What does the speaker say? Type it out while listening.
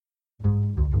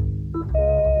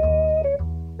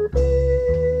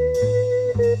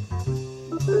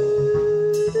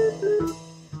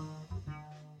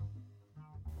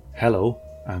Hello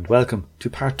and welcome to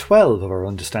part 12 of our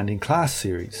Understanding Class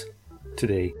series.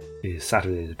 Today is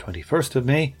Saturday the 21st of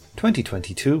May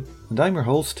 2022 and I'm your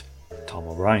host, Tom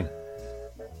O'Brien.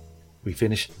 We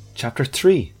finish chapter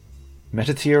 3,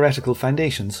 Meta-Theoretical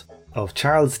Foundations of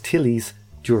Charles Tilley's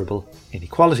Durable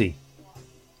Inequality.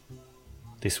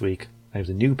 This week I have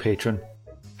the new patron,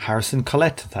 Harrison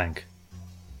Collette, to thank.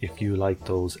 If you like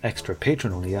those extra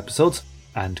patron-only episodes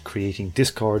and creating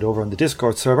Discord over on the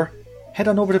Discord server, head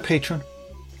on over to Patreon,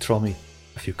 throw me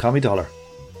a few commie dollar.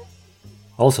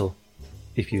 Also,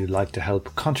 if you'd like to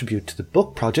help contribute to the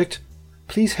book project,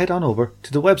 please head on over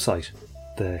to the website,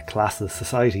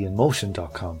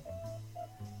 theclasslesssocietyinmotion.com.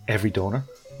 Every donor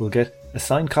will get a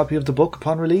signed copy of the book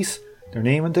upon release, their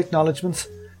name and acknowledgements,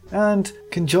 and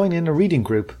can join in a reading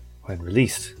group when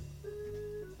released.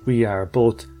 We are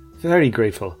both very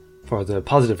grateful for the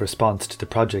positive response to the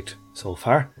project so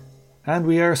far, and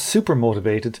we are super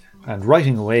motivated and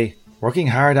writing away, working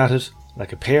hard at it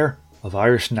like a pair of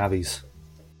Irish navvies.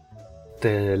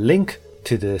 The link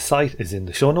to the site is in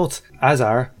the show notes, as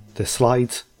are the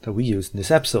slides that we used in this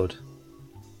episode.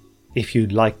 If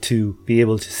you'd like to be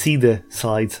able to see the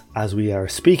slides as we are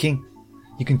speaking,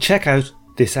 you can check out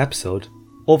this episode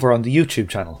over on the YouTube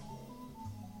channel.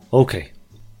 Okay,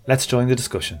 let's join the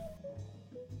discussion.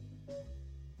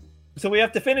 So we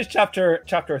have to finish chapter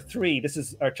 3. This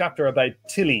is our chapter about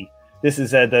Tilley. This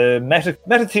is the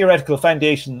meta-theoretical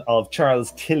foundation of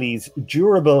Charles Tilley's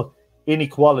durable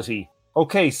inequality.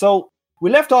 Okay, so we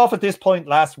left off at this point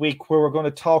last week where we're going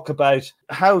to talk about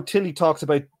how Tilley talks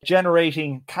about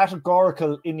generating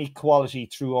categorical inequality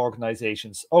through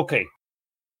organizations. Okay,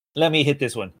 let me hit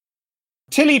this one.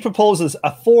 Tilley proposes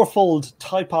a fourfold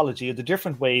typology of the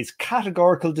different ways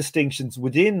categorical distinctions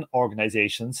within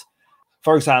organizations,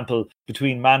 for example,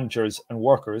 between managers and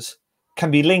workers, can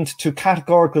be linked to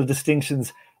categorical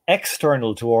distinctions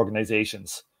external to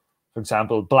organizations. For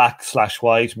example,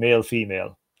 black/white,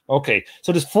 male/female. Okay,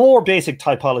 so there's 4 basic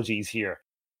typologies here.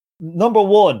 Number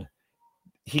 1,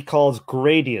 he calls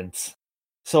gradients.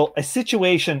 So a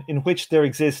situation in which there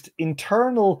exist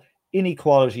internal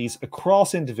inequalities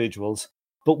across individuals,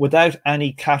 but without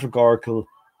any categorical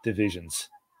divisions.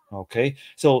 Okay,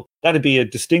 so that'd be a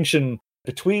distinction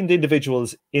between the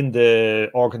individuals in the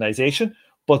organization,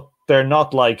 but they're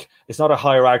not like, it's not a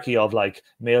hierarchy of like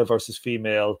male versus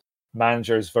female,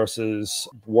 managers versus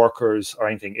workers or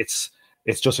anything. It's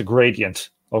just a gradient.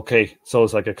 Okay, so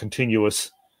it's like a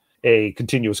continuous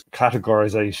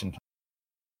categorization.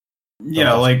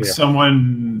 Yeah, like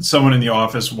someone in the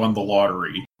office won the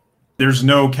lottery. There's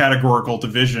no categorical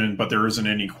division, but there is an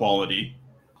inequality.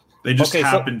 They just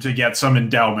happened to get some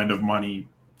endowment of money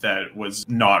that was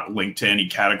not linked to any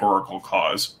categorical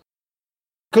cause.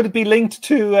 Could it be linked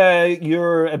to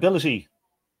your ability?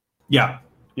 Yeah.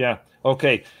 Yeah.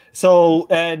 Okay. So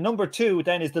number 2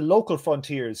 then is the local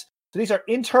frontiers. So these are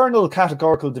internal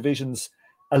categorical divisions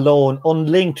alone,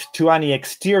 unlinked to any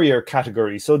exterior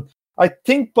categories. So I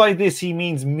think by this he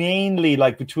means mainly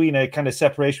like between a kind of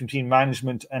separation between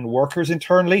management and workers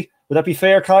internally. Would that be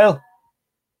fair, Kyle?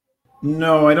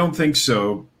 No, I don't think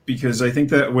so, because I think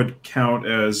that would count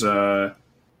as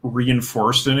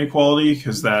reinforced inequality,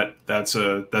 because that's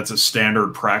a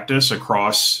standard practice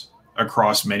across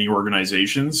many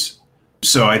organizations.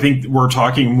 So I think we're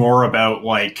talking more about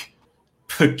like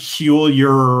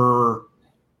peculiar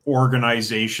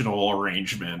organizational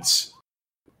arrangements.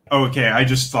 Okay, I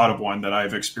just thought of one that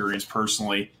I've experienced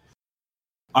personally.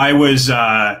 I was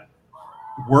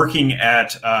working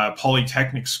at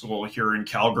Polytechnic School here in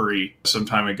Calgary some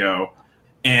time ago,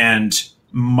 and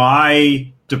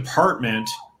my department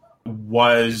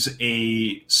was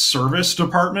a service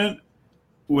department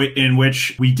in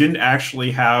which we didn't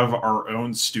actually have our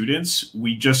own students.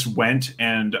 We just went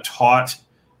and taught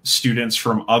students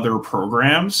from other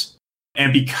programs.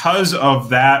 And because of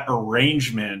that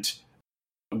arrangement,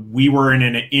 we were in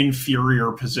an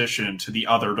inferior position to the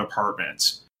other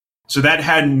departments. So that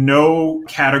had no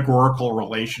categorical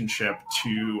relationship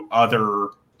to other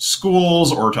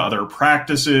schools or to other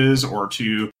practices or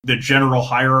to the general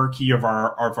hierarchy of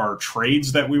our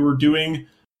trades that we were doing.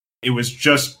 It was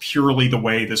just purely the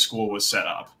way the school was set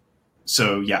up.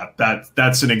 So yeah,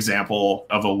 that's an example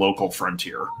of a local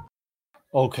frontier.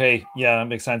 Okay, yeah, that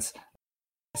makes sense.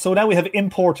 So now we have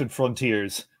imported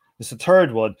frontiers. It's the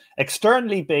third one.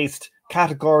 Externally based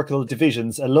categorical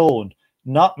divisions alone,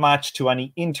 not matched to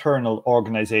any internal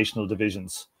organizational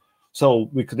divisions. So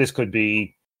this could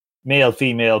be male,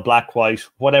 female, black, white,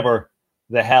 whatever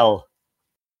the hell.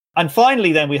 And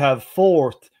finally, then we have a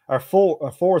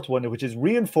fourth one, which is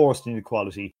reinforced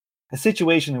inequality, a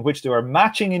situation in which there are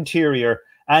matching interior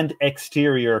and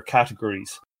exterior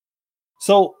categories.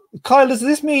 So, Kyle, does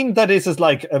this mean that this is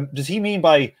like, does he mean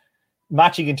by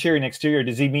matching interior and exterior,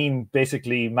 does he mean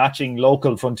basically matching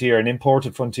local frontier and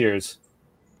imported frontiers?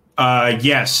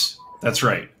 Yes, that's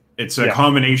right. It's a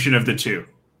combination of the two.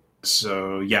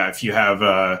 So, yeah, if you have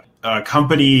a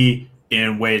company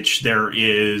in which there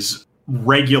is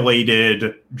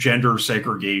regulated gender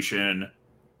segregation,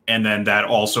 and then that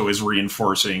also is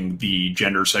reinforcing the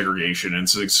gender segregation in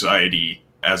society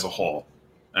as a whole,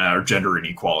 or gender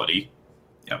inequality.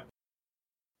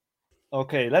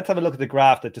 Okay, let's have a look at the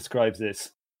graph that describes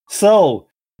this. So,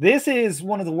 this is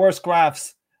one of the worst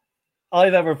graphs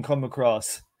I've ever come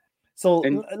across. So,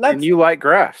 and you like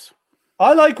graphs.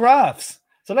 I like graphs.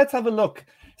 So, let's have a look.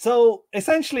 So,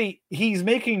 essentially, he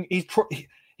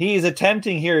is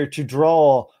attempting here to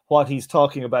draw what he's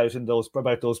talking about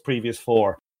about those previous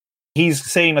four. He's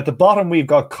saying at the bottom, we've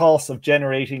got costs of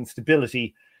generating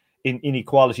stability in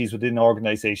inequalities within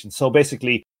organizations. So,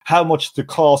 basically, how much the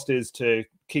cost is to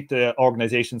keep the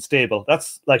organization stable.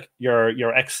 That's like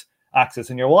your x-axis,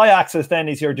 and your y-axis then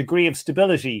is your degree of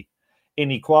stability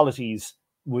inequalities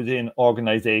within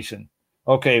organization.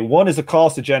 Okay, one is the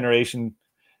cost of generation,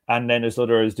 and then there's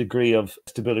other is degree of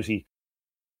stability.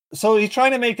 So he's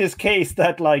trying to make this case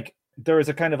that like there is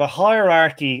a kind of a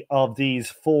hierarchy of these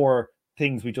four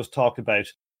things we just talked about,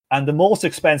 and the most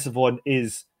expensive one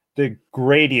is the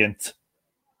gradient.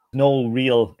 No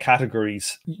real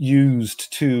categories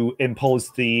used to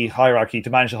impose the hierarchy, to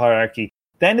manage the hierarchy.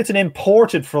 Then it's an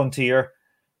imported frontier.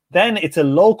 Then it's a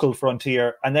local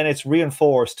frontier. And then it's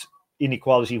reinforced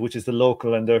inequality, which is the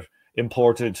local and the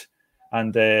imported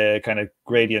and the kind of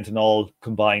gradient and all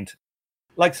combined.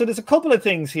 Like, so there's a couple of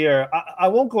things here. I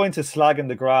won't go into slagging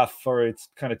the graph for its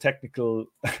kind of technical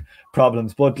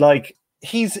problems, but like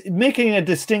he's making a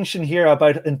distinction here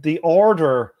about the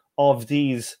order of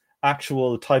these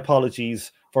actual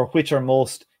typologies for which are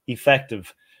most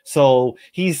effective. So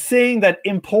he's saying that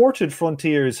imported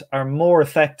frontiers are more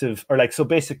effective, or like, so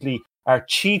basically are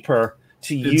cheaper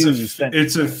to use than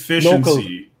it's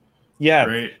efficiency. Yeah.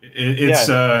 Right.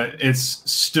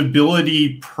 It's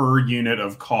stability per unit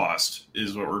of cost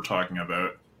is what we're talking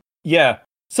about. Yeah.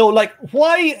 So like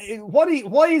why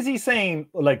is he saying,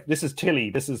 like, this is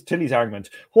Tilley's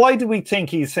argument. Why do we think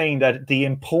he's saying that the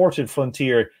imported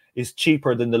frontier is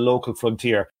cheaper than the local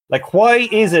frontier? Like, why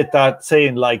is it that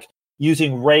saying like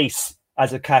using race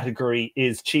as a category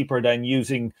is cheaper than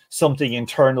using something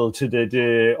internal to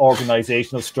the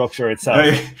organizational structure itself?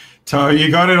 Hey, Tom, you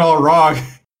got it all wrong.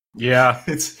 Yeah,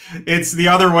 it's the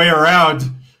other way around,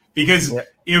 because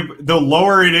the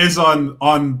lower it is on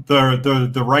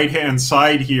the right hand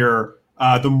side here,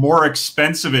 the more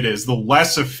expensive it is, the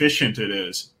less efficient it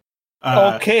is.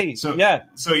 So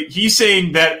he's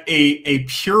saying that a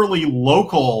purely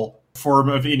local form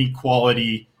of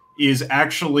inequality is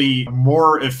actually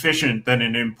more efficient than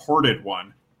an imported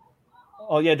one.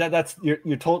 Oh yeah, that's you're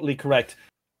totally correct.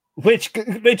 Which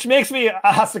makes me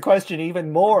ask the question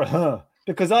even more,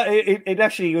 because it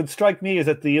actually would strike me as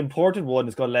that the imported one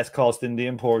has got less cost than the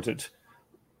imported.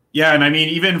 Yeah, and I mean,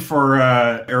 even for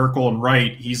Eric Olin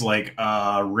Wright, he's like,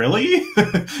 really?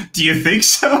 Do you think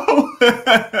so?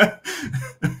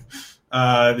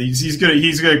 He's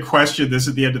gonna question this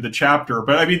at the end of the chapter.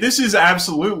 But I mean, this is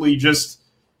absolutely just,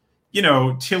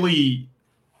 Tilley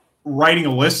writing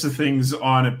a list of things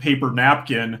on a paper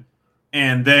napkin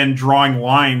and then drawing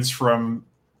lines from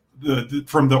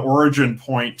the origin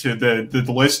point to the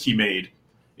list he made.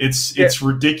 It's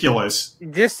ridiculous.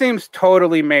 This seems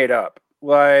totally made up.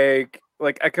 Like,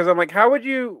 because I'm like,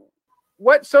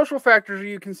 what social factors are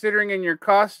you considering in your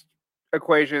cost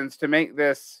equations to make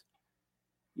this,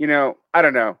 I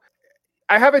don't know.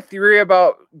 I have a theory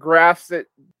about graphs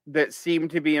that seem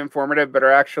to be informative, but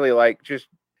are actually like just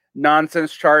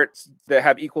nonsense charts that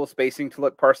have equal spacing to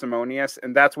look parsimonious.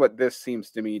 And that's what this seems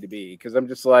to me to be. Cause I'm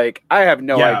just like, I have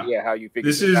no idea how you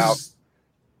figure this out.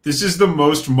 This is the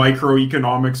most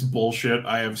microeconomics bullshit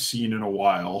I have seen in a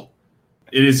while.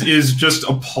 It is just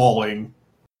appalling.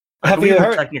 I believe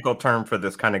the technical term for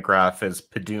this kind of graph is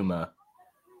Paduma.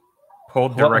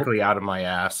 Pulled directly out of my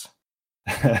ass.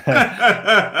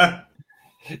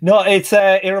 No,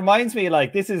 it reminds me,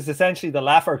 like, this is essentially the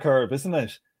Laffer curve, isn't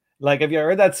it? Like, have you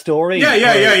heard that story? Yeah.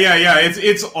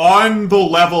 It's on the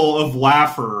level of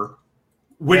Laffer,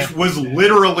 which was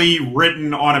literally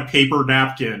written on a paper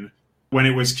napkin when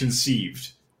it was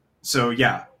conceived. So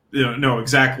yeah. No,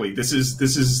 exactly. This is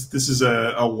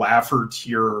a Laffer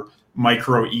tier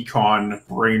microecon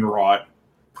brain rot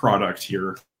product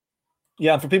here.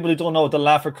 Yeah, and for people who don't know what the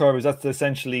Laffer curve is, that's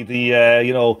essentially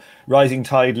the rising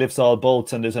tide lifts all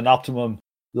boats, and there's an optimum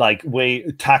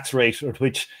tax rate at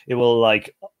which it will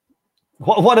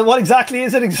What exactly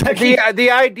is it exactly? The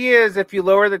idea is if you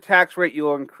lower the tax rate,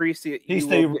 you'll increase the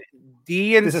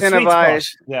de-incentivize.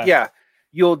 Yeah,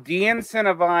 you'll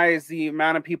de-incentivize the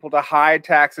amount of people to hide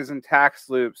taxes and tax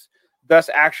loops, thus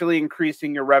actually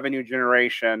increasing your revenue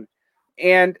generation.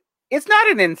 And it's not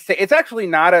it's actually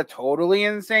not a totally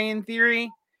insane theory,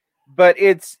 but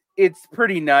it's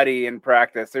pretty nutty in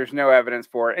practice. There's no evidence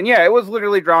for it. And yeah, it was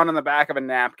literally drawn on the back of a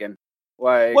napkin.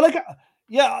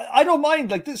 I don't mind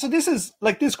this. So this is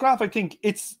this graph. I think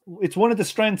it's one of the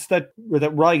strengths that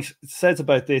Wright says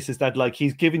about this is that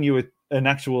he's giving you an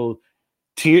actual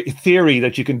theory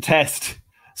that you can test.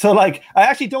 So I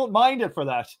actually don't mind it for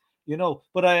that,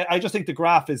 but I just think the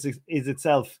graph is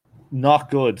itself not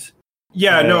good.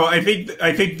 Yeah, no, I think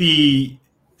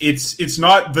it's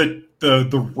not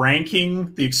the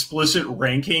ranking, the explicit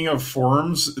ranking of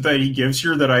forms that he gives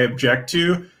here that I object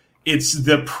to. It's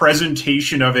the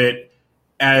presentation of it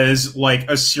as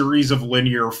a series of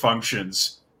linear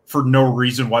functions for no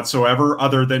reason whatsoever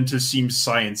other than to seem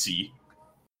sciencey.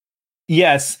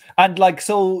 Yes, and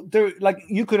so there,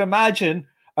 you could imagine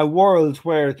a world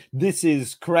where this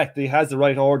is correct, it has the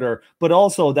right order, but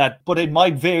it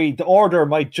might vary. The order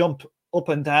might jump up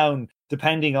and down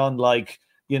depending on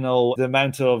the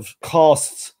amount of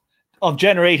costs of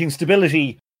generating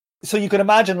stability. So you can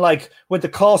imagine when the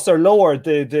costs are lower,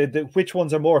 the which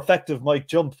ones are more effective might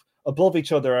jump above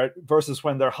each other versus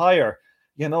when they're higher.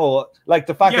 The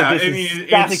fact that this is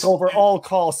static over all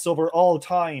costs, over all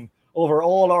time, over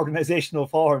all organizational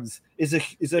forms is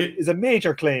a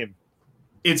major claim.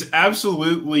 It's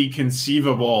absolutely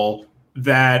conceivable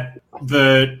that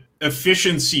the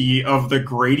efficiency of the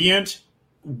gradient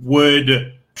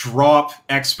would drop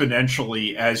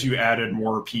exponentially as you added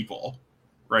more people,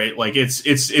 right?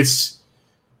 There's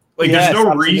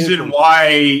no reason why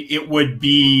it would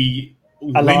be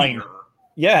linear.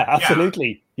 Yeah,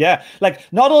 absolutely. Yeah.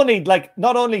 Not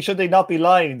only should they not be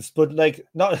lines, but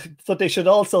but they should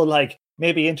also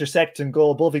maybe intersect and go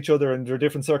above each other under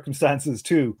different circumstances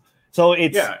too. So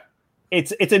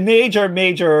it's a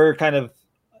major kind of,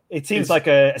 it seems like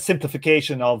a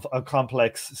simplification of a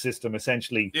complex system,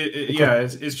 essentially.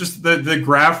 It's just the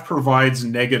graph provides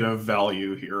negative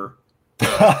value here.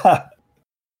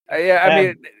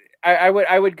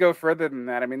 I would go further than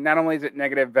that. I mean, not only is it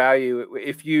negative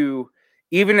value,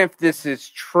 even if this is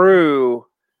true,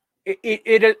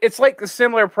 it's like a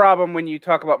similar problem when you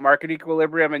talk about market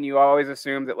equilibrium, and you always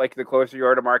assume that the closer you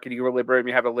are to market equilibrium,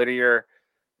 you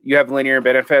have linear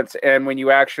benefits. And when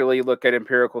you actually look at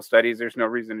empirical studies, there's no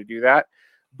reason to do that.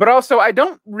 But also, I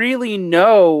don't really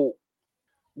know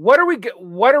what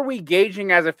are we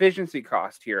gauging as efficiency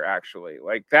cost here. Actually,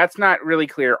 that's not really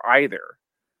clear either.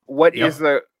 What do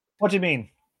you mean?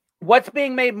 What's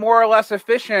being made more or less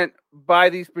efficient by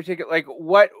these particular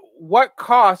what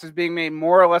cost is being made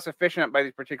more or less efficient by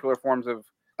these particular forms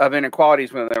of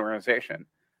inequalities within the organization?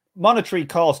 Monetary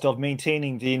cost of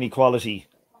maintaining the inequality,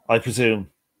 I presume.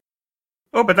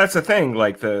 Oh, but that's the thing.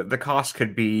 The cost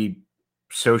could be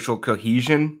social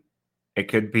cohesion. It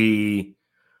could be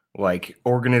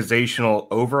organizational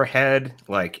overhead,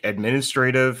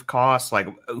 administrative costs.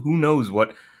 Who knows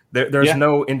what? There's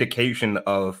no indication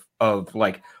of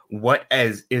what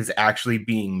is actually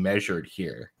being measured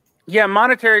here. Yeah,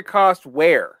 monetary cost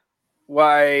where?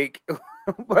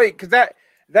 Because that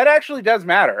actually does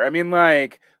matter. I mean,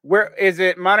 where is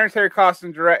it? Monetary cost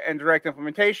and direct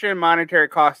implementation, monetary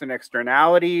cost and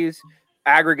externalities,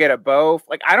 aggregate of both.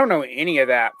 I don't know any of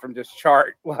that from this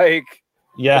chart. I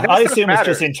assume it's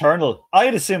just internal.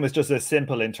 I'd assume it's just a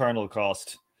simple internal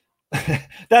cost.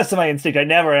 That's my instinct. I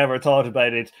never ever thought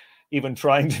about it, even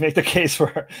trying to make the case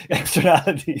for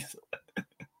externalities.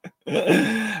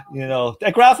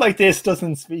 A graph like this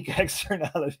doesn't speak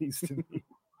externalities to me.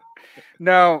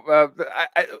 No,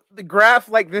 the graph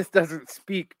like this doesn't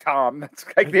speak, Tom. That's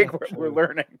I think we're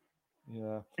learning.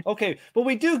 Yeah. Okay, but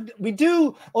we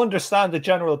do understand the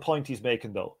general point he's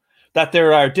making, though, that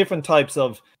there are different types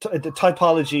of the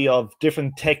typology of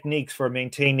different techniques for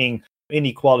maintaining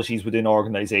inequalities within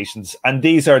organizations, and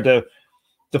these are the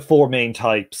four main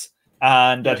types,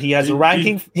 and that he has a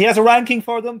ranking. He has a ranking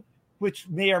for them, which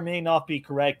may or may not be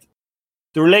correct.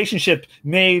 The relationship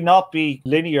may not be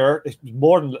linear.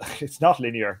 It's not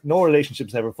linear. No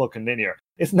relationship's ever fucking linear.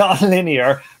 It's not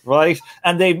linear, right?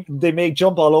 And they may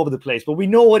jump all over the place, but we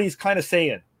know what he's kind of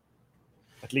saying,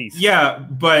 at least. Yeah,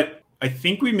 but I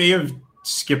think we may have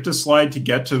skipped a slide to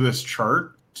get to this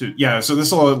chart. So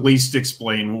this will at least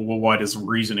explain what his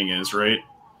reasoning is, right?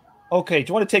 Okay,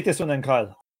 do you want to take this one then,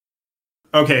 Kyle?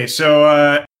 Okay,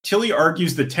 so Tilly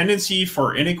argues the tendency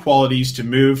for inequalities to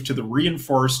move to the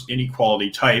reinforced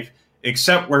inequality type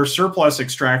except where surplus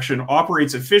extraction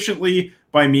operates efficiently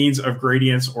by means of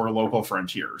gradients or local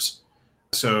frontiers.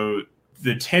 So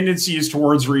the tendency is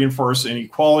towards reinforced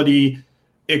inequality,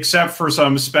 except for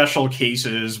some special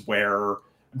cases where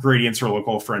gradients or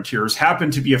local frontiers happen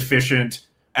to be efficient,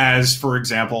 as, for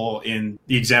example, in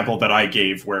the example that I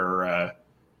gave where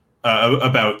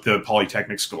about the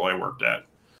Polytechnic school I worked at.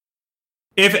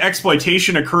 If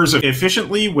exploitation occurs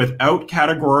efficiently without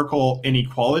categorical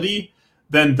inequality,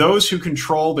 then those who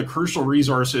control the crucial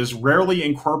resources rarely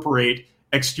incorporate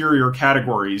exterior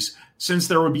categories, since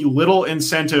there would be little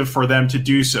incentive for them to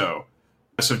do so.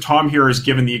 So Tom here has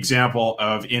given the example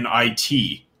of in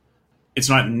IT. It's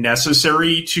not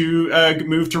necessary to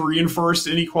move to reinforced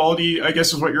inequality, I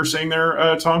guess is what you're saying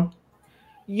there, Tom?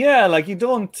 Yeah, like you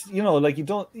don't.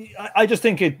 I just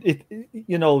think it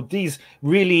these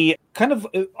really kind of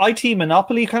IT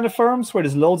monopoly kind of firms where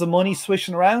there's loads of money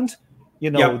swishing around,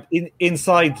 Yep.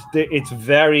 inside it's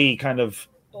very kind of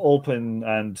open,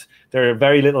 and there are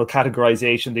very little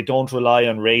categorization. They don't rely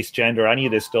on race, gender, any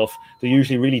of this stuff. They're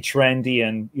usually really trendy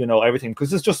and everything, because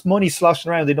there's just money sloshing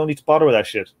around. They don't need to bother with that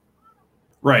shit.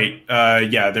 Right.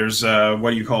 There's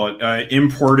what do you call it?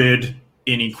 Imported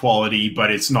inequality,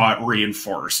 but it's not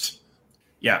reinforced.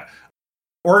 Yeah.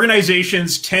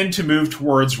 Organizations tend to move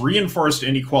towards reinforced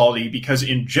inequality because,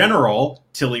 in general,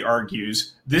 Tilley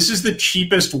argues, this is the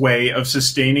cheapest way of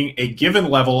sustaining a given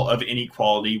level of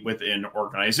inequality within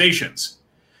organizations.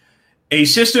 A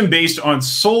system based on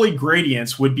solely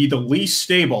gradients would be the least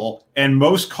stable and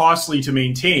most costly to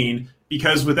maintain,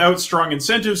 because without strong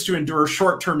incentives to endure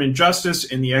short-term injustice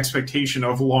in the expectation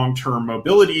of long-term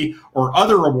mobility or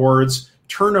other rewards,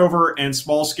 turnover and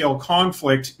small-scale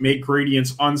conflict make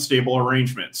gradients unstable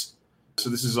arrangements. So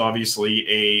this is obviously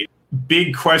a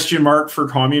big question mark for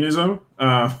communism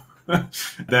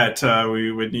that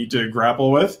we would need to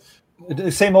grapple with.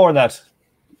 Say more on that.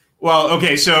 Well,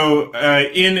 okay, so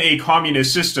in a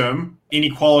communist system,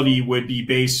 inequality would be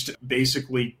based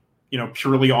basically,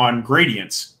 purely on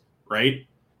gradients, right?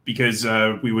 Because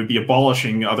we would be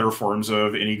abolishing other forms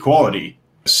of inequality.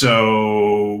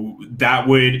 So that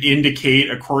would indicate,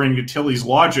 according to Tilley's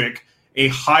logic, a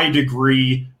high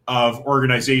degree of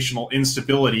organizational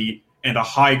instability and a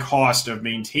high cost of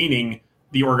maintaining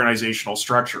the organizational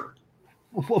structure.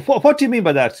 What do you mean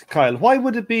by that, Kyle? Why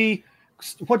would it be?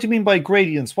 What do you mean by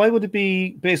gradients? Why would it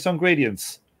be based on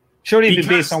gradients? Surely it'd be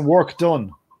based on work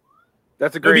done.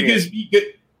 That's a gradient.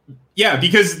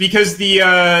 Because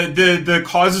the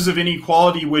causes of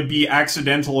inequality would be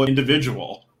accidental and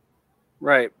individual.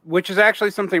 Right, which is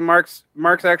actually something Marx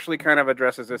actually kind of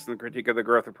addresses this in the Critique of the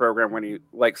Growth of Program when he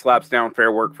slaps down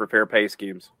fair work for fair pay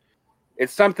schemes.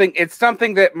 It's something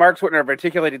that Marx wouldn't have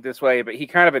articulated this way, but he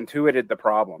kind of intuited the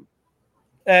problem.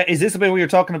 Is this about what you're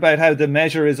talking about? How the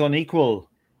measure is unequal?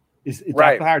 Is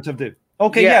right. that part of the?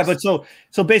 Okay, yes. Yeah, but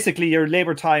so basically, your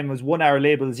labor time was 1 hour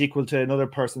labor is equal to another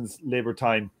person's labor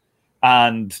time,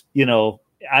 and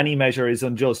any measure is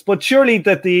unjust. But surely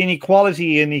that the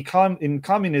inequality in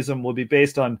communism will be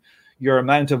based on your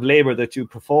amount of labor that you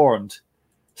performed.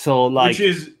 So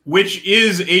which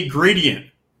is a gradient.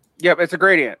 Yep, it's a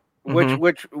gradient.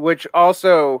 Mm-hmm. Which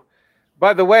also,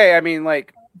 by the way, I mean,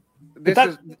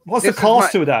 what's the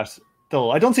cost to that though?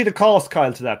 I don't see the cost,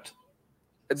 Kyle, to that.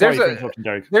 There's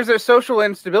a social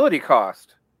instability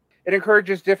cost. It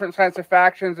encourages different kinds of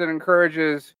factions. It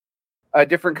encourages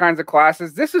different kinds of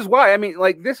classes. This is why,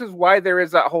 this is why there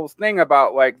is that whole thing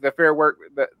about the fair work,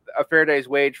 a fair day's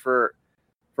wage for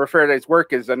a fair day's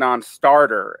work is a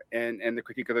non-starter in the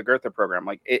Critique of the Goethe program.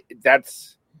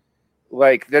 That's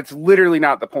literally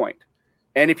not the point.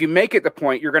 And if you make it the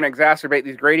point, you're going to exacerbate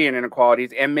these gradient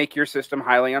inequalities and make your system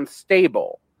highly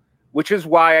unstable, which is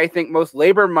why I think most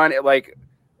labor money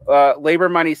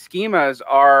schemas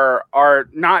are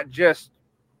not just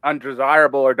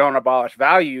undesirable or don't abolish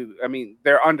value. I mean,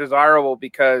 they're undesirable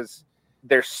because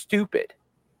they're stupid.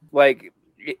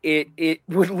 It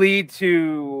would lead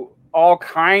to all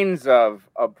kinds of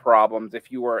problems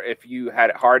if you had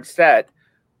it hard set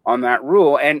on that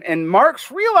rule. And Marx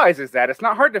realizes that it's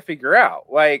not hard to figure out.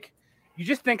 You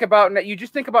just think about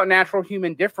natural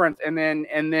human difference, and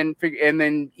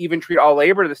then even treat all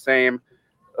labor the same.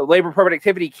 Labor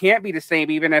productivity can't be the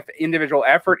same even if individual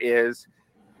effort is,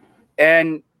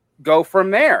 and go from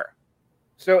there.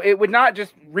 So it would not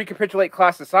just recapitulate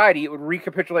class society; it would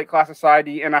recapitulate class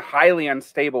society in a highly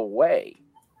unstable way.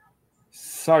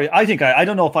 Sorry, I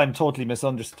don't know if I'm totally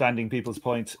misunderstanding people's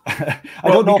point. I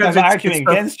don't know if I'm arguing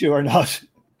against you or not.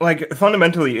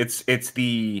 Fundamentally, it's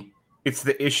the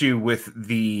issue with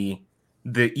the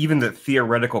even the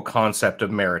theoretical concept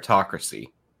of meritocracy,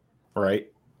 right?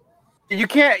 You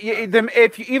can't,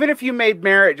 even if you made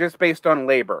merit just based on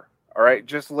labor, all right,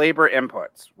 just labor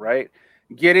inputs, right?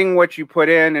 Getting what you put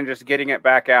in and just getting it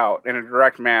back out in a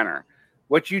direct manner.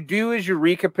 What you do is you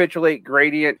recapitulate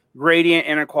gradient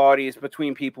inequalities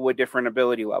between people with different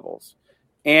ability levels.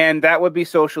 And that would be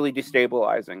socially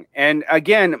destabilizing. And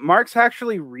again, Marx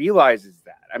actually realizes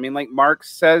that. I mean, like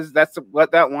Marx says that's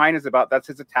what that line is about. That's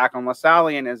his attack on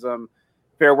Lassalleanism,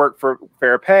 fair work for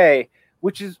fair pay,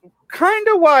 which is kind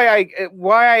of why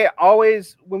I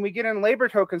always, when we get in labor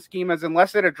token schemas,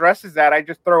 unless it addresses that, I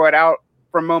just throw it out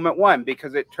from moment one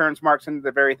because it turns Marx into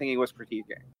the very thing he was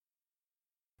critiquing.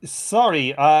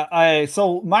 Sorry,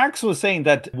 so Marx was saying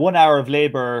that 1 hour of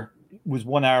labor was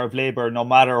 1 hour of labor, no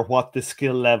matter what the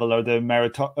skill level or the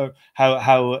merit,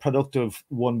 how productive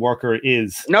one worker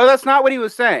is. No, that's not what he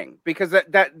was saying, because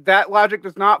that logic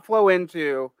does not flow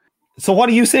into. So what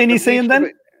are you saying? He's saying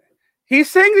then? He's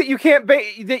saying that you can't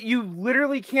that you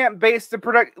literally can't base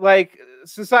the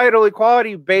societal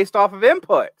equality based off of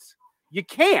inputs. You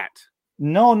can't.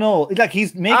 No, like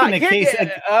he's making a case.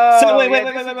 So wait!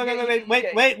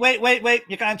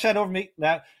 You can't chat over me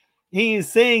now. He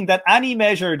is saying that any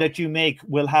measure that you make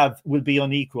will be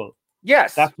unequal.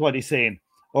 Yes, that's what he's saying.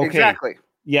 Okay, exactly.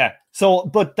 Yeah. So,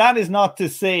 but that is not to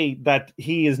say that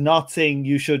he is not saying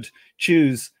you should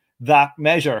choose that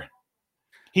measure.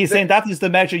 He's saying that is the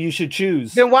measure you should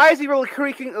choose. Then why is he really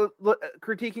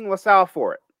critiquing Lassalle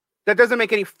for it? That doesn't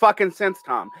make any fucking sense,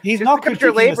 Tom. He's just not because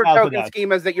your labor token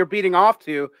schemas that you're beating off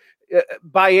to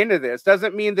buy into this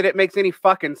doesn't mean that it makes any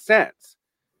fucking sense.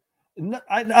 No,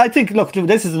 I think, look,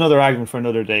 this is another argument for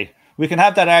another day. We can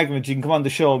have that argument. You can come on the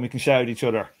show and we can shout at each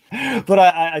other. But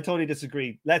I totally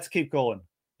disagree. Let's keep going.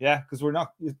 Yeah, because we're going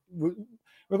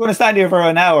to stand here for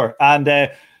an hour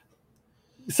and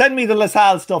send me the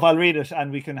Lassalle stuff. I'll read it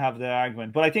and we can have the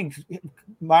argument. But I think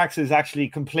Marx is actually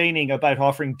complaining about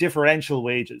offering differential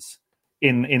wages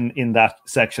in that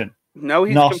section. No,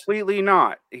 he's completely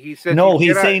not. He said no.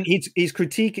 He's saying he's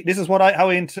critiquing. This is how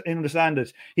I understand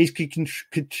it. He's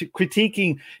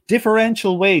critiquing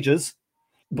differential wages,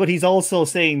 but he's also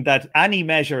saying that any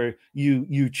measure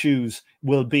you choose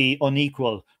will be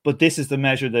unequal. But this is the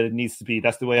measure that it needs to be.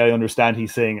 That's the way I understand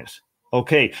he's saying it.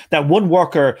 Okay, that one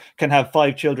worker can have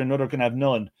 5 children, another can have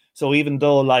none. So even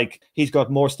though like he's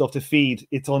got more stuff to feed,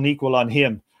 it's unequal on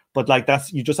him. But like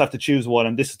you just have to choose one,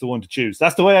 and this is the one to choose.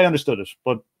 That's the way I understood it.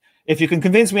 But if you can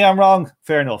convince me I'm wrong,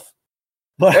 fair enough.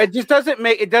 But it just doesn't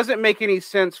make any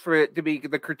sense for it to be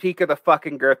the critique of the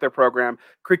fucking Goethe program,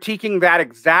 critiquing that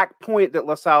exact point that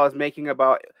Lassalle is making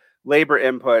about labor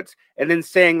inputs, and then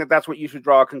saying that that's what you should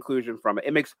draw a conclusion from it.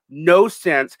 It makes no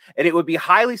sense, and it would be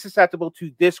highly susceptible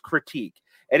to this critique.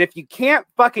 And if you can't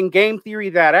fucking game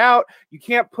theory that out, you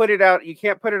can't put it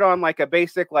on like a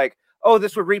basic like, oh,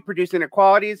 this would reproduce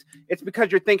inequalities. It's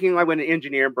because you're thinking like with an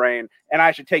engineer brain, and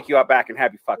I should take you out back and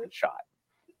have you fucking shot.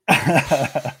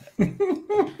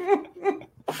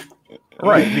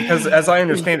 Right, because as I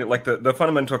understand it, like the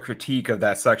fundamental critique of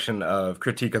that section of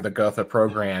critique of the Goethe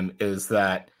program is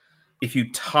that if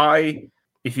you tie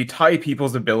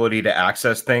people's ability to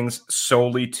access things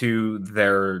solely to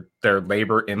their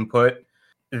labor input,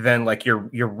 then like you're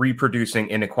reproducing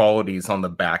inequalities on the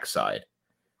backside.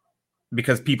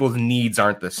 Because people's needs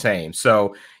aren't the same.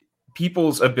 So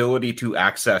people's ability to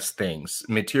access things,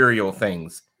 material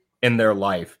things in their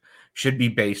life should be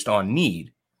based on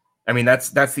need. I mean,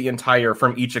 that's the entire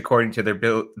from each according to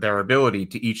their ability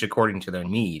to each according to their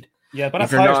need. Yeah, but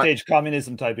that's higher stage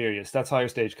communism, Tiberius. That's higher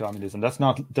stage communism. That's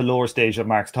not the lower stage that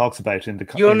Marx talks about in the.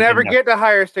 You'll never get to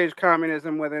higher stage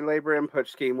communism with a labor input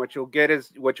scheme. What you'll get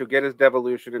is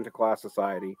devolution into class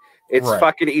society. It's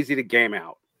fucking easy to game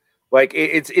out. Like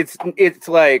it's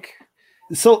like.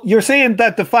 So you're saying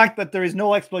that the fact that there is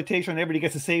no exploitation and everybody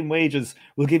gets the same wages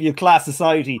will give you class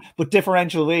society, but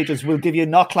differential wages will give you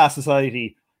not class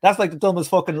society. That's like the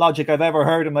dumbest fucking logic I've ever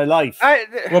heard in my life.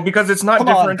 Well, because it's not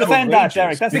differential defend wages. That,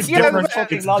 Derek. That's the dumbest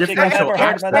fucking logic I've ever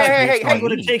heard in my life. Hey, I'm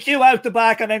going to take you out the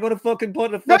back and I'm going to fucking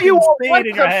put a fucking spade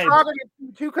in your head.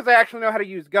 Two, because I actually know how to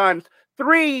use guns.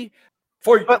 3.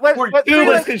 Two of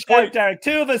us can shout, Derek.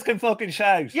 2 of us can fucking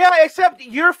shout. Yeah, except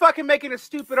you're fucking making a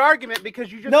stupid argument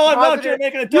because you just. No, I'm not. You're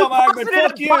making a dumb argument.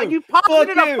 Fuck you. You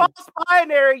posited a false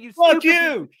binary. You fuck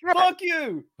stupid you. Fuck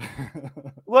you.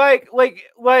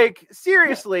 Like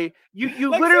seriously, you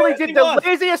like, literally did the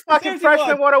laziest fucking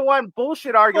freshman 101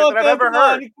 bullshit argument that I've ever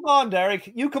heard. Come on,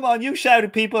 Derek. You come on. You shout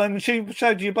at people and she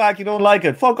shouts you back. You don't like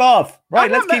it. Fuck off.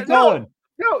 Right, let's keep going.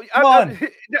 No, come on.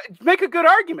 Make a good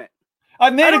argument. I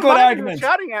made a good argument.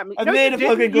 Shouting at me. I made a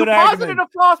fucking good argument. You posited a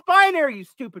false binary, you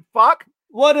stupid fuck.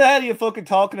 What the hell are you fucking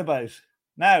talking about?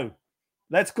 Now,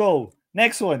 let's go.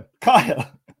 Next one, Kyle.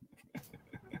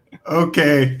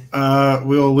 Okay,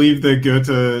 we'll leave the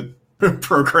Goethe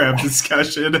program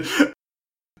discussion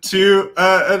to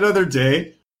another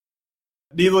day.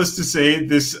 Needless to say,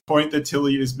 this point that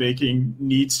Tilly is making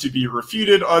needs to be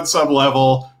refuted on some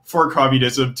level for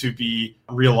communism to be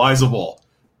realizable.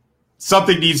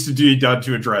 Something needs to be done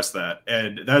to address that.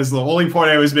 And that is the only point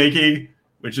I was making,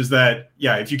 which is that,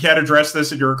 yeah, if you can't address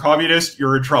this and you're a communist,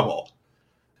 you're in trouble.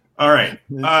 All right.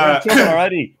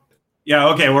 Already. Yeah,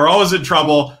 okay, we're always in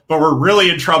trouble, but we're really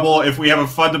in trouble if we have a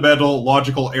fundamental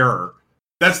logical error.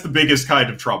 That's the biggest kind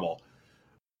of trouble.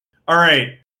 All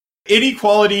right.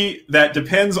 Inequality that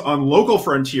depends on local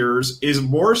frontiers is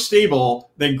more stable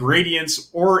than gradients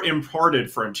or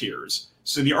imparted frontiers.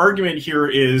 So the argument here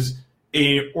is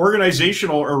an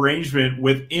organizational arrangement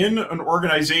within an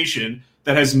organization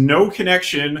that has no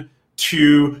connection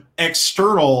to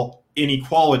external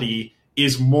inequality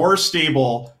is more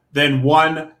stable than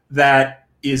one that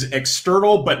is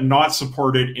external but not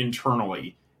supported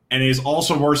internally, and is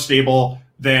also more stable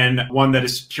than one that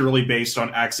is purely based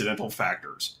on accidental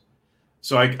factors.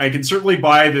 So I can certainly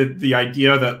buy the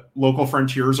idea that local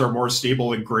frontiers are more stable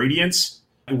than gradients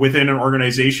within an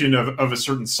organization of a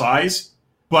certain size.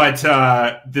 But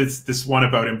this one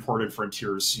about imported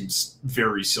frontiers seems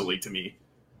very silly to me.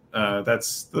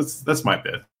 That's my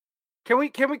bit. Can we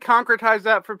concretize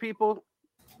that for people?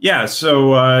 Yeah.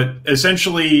 So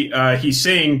essentially, he's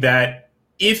saying that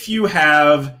if you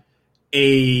have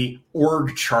a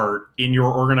org chart in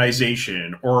your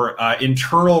organization or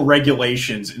internal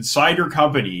regulations inside your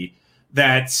company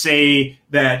that say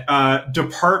that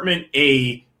Department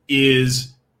A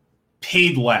is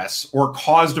paid less or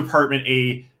cause Department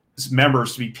A's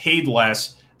members to be paid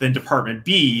less than Department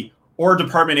B, or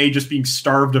Department A just being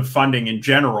starved of funding in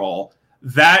general,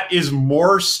 that is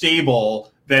more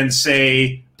stable than,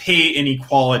 say, pay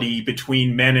inequality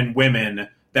between men and women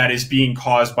that is being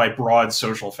caused by broad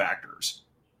social factors.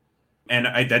 And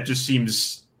that just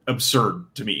seems absurd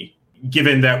to me,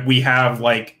 given that we have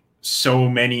like so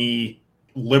many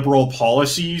liberal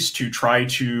policies to try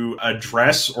to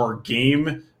address or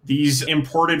game these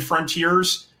imported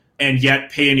frontiers, and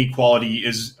yet pay inequality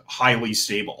is highly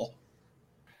stable.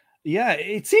 Yeah,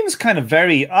 it seems kind of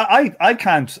very. I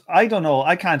can't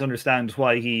understand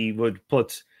why he would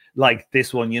put like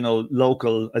this one,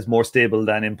 local as more stable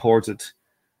than imported.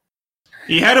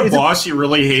 He had a boss he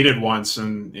really hated once,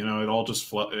 and it all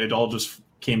just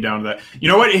came down to that. You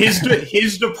know what? His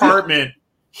department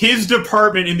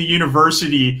in the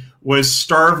university was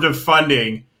starved of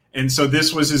funding, and so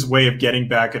this was his way of getting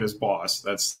back at his boss.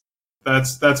 That's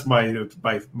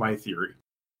my theory.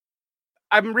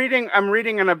 I'm reading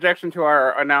an objection to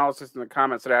our analysis in the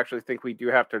comments that I actually think we do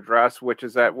have to address, which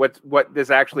is that what is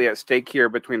actually at stake here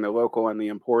between the local and the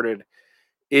imported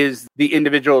is the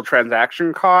individual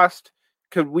transaction cost.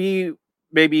 Could we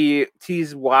maybe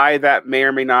tease why that may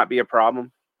or may not be a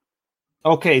problem?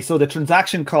 Okay, so the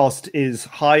transaction cost is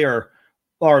higher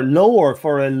or lower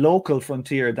for a local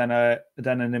frontier than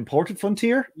an imported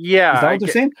frontier? Yeah. Is that what they're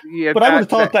saying? Yeah, but I would have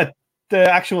thought that the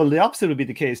opposite would be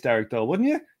the case, Derek, though, wouldn't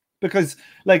you? Because,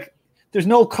 like, there's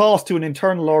no cost to an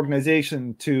internal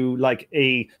organization to, like,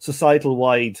 a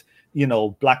societal-wide,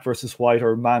 black versus white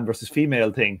or man versus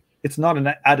female thing. It's not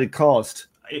an added cost.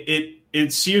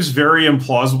 It seems very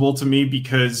implausible to me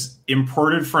because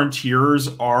imported frontiers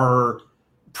are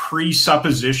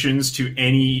presuppositions to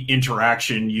any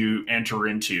interaction you enter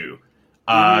into.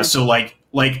 So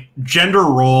like gender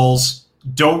roles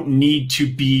don't need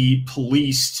to be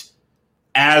policed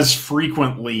as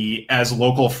frequently as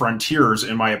local frontiers,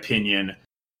 in my opinion,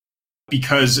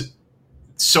 because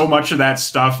so much of that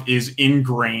stuff is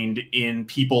ingrained in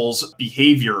people's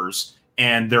behaviors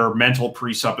and their mental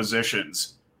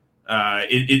presuppositions.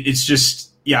 It's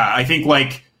just, I think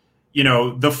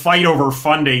the fight over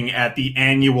funding at the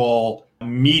annual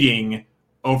meeting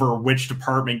over which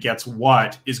department gets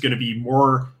what is going to be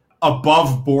more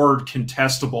above board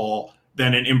contestable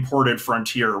than an imported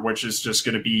frontier, which is just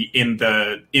going to be in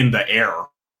the air.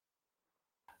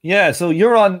 Yeah, so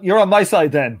you're on my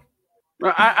side then.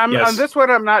 I'm yes. On this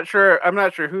one. I'm not sure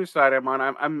whose side I'm on.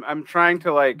 I'm trying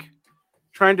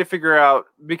to figure out,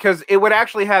 because it would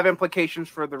actually have implications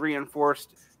for the reinforced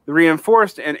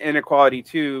inequality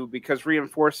too, because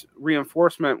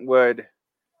reinforcement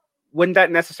wouldn't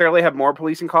that necessarily have more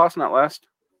policing costs, not less?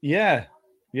 Yeah,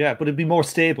 but it'd be more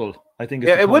stable, I think.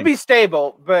 Yeah, it would be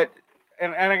stable, but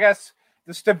and I guess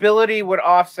the stability would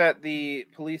offset the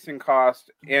policing cost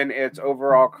in its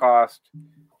overall cost.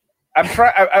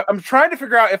 I'm trying to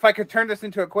figure out, if I could turn this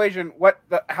into an equation,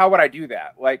 how would I do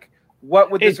that? Like, what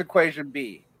would this equation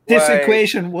be? This Like-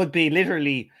 equation would be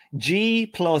literally G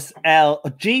plus I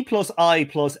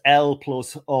plus L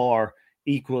plus R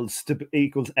equals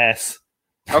S.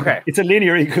 Okay. It's a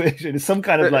linear equation. It's some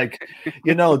kind of like,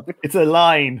 it's a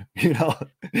line, It's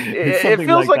It something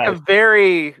feels like that. a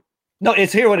very No,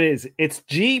 it's here what it is. It's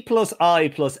G plus I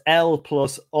plus L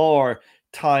plus R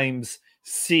times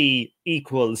C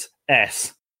equals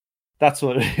S. That's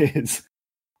what it is.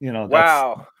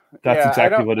 wow. That's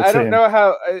exactly what it's I don't saying. know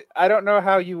how. I don't know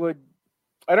how you would.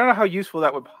 I don't know how useful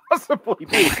that would possibly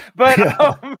be. But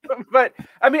but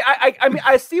I mean,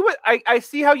 I see what I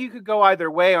see how you could go either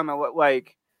way on the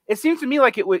like. It seems to me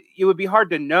like it would be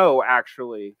hard to know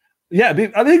actually. Yeah, I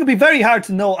think it'd be very hard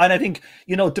to know, and I think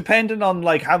depending on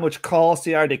like how much cost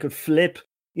they are, they could flip,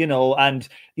 and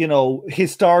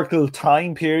historical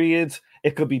time periods.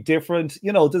 It could be different.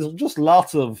 There's just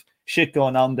lots of shit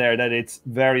going on there that it's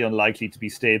very unlikely to be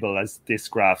stable as this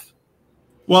graph.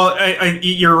 Well,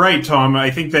 you're right, Tom.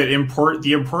 I think that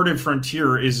the imported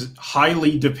frontier is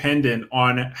highly dependent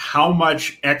on how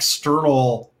much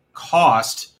external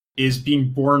cost is being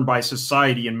borne by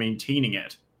society in maintaining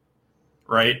it,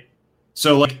 right?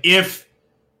 So, like, if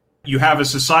you have a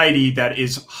society that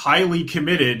is highly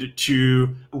committed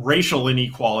to racial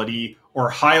inequality or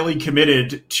highly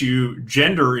committed to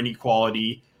gender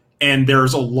inequality, and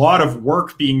there's a lot of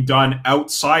work being done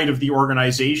outside of the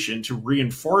organization to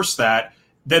reinforce that,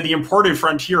 then the imported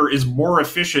frontier is more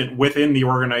efficient within the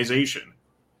organization.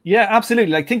 Yeah,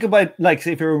 absolutely. Like, think about, like,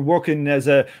 if you're working as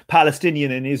a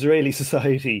Palestinian in Israeli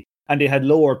society and they had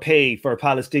lower pay for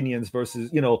Palestinians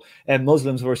versus,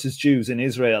 Muslims versus Jews in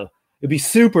Israel, it'd be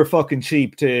super fucking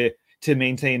cheap to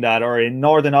maintain that. Or in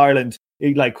Northern Ireland,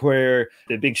 like where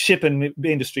the big shipping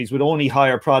industries would only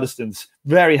hire Protestants,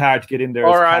 very hard to get in there.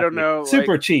 Or I don't know,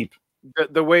 super like, cheap.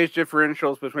 The wage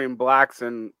differentials between blacks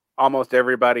and almost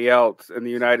everybody else in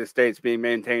the United States being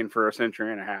maintained for a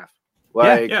century and a half.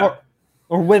 Like, Yeah.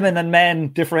 Or women and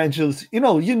men differentials,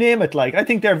 you name it. Like, I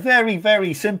think they're very,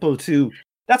 very simple to.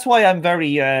 That's why I'm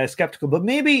very skeptical. But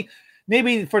maybe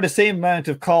for the same amount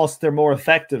of cost, they're more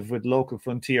effective with local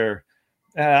frontier.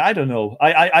 I don't know.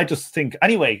 I just think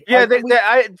anyway. Yeah,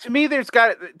 to me, there's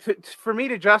got for me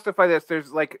to justify this.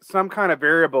 There's like some kind of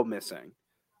variable missing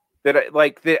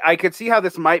that I could see how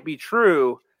this might be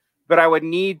true, but I would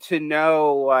need to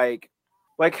know like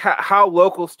how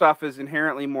local stuff is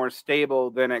inherently more stable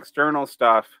than external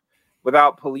stuff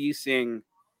without policing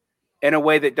in a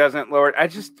way that doesn't lower.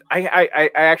 I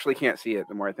actually can't see it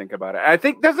the more I think about it. I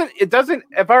think it doesn't.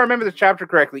 If I remember the chapter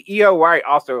correctly, E.O. White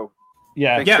also.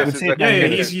 Yeah,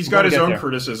 he's got his own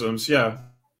criticisms. Yeah,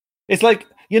 it's like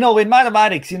in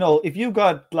mathematics, if you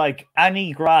got like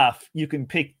any graph, you can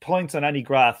pick points on any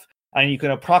graph, and you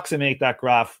can approximate that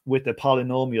graph with a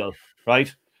polynomial,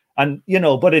 right? And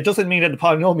but it doesn't mean that the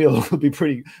polynomial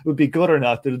would be good or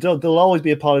not. There'll always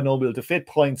be a polynomial to fit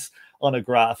points on a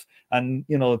graph, and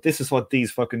this is what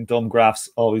these fucking dumb graphs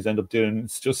always end up doing.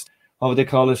 It's just, what would they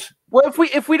call it? Well,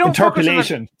 if we don't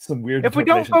interpolation, some weird. If we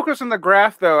don't focus on the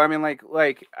graph, though, I mean,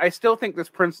 like I still think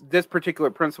this particular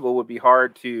principle would be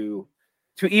hard to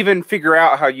even figure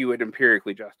out how you would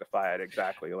empirically justify it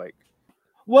exactly. Like,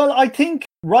 well, I think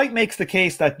Wright makes the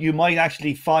case that you might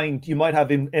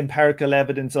have empirical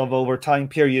evidence of over time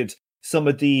periods some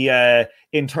of the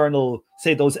internal,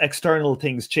 say those external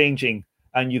things changing,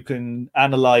 and you can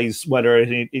analyze whether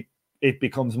it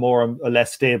becomes more or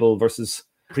less stable versus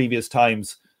previous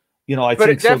times. I but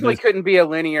think it definitely couldn't be a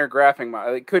linear graphing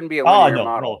model. It couldn't be a linear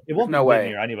model. No, it won't be way.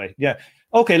 linear anyway. Yeah.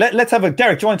 Okay, let's have a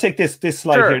Derek. Do you want to take this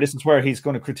slide Sure. here? This is where he's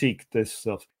going to critique this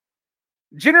stuff.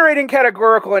 Generating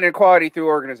categorical inequality through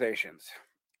organizations.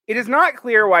 It is not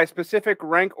clear why specific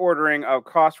rank ordering of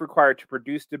costs required to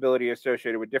produce stability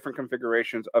associated with different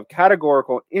configurations of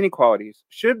categorical inequalities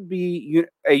should be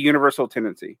a universal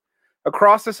tendency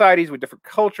across societies with different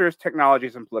cultures,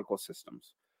 technologies, and political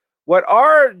systems. What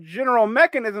are general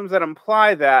mechanisms that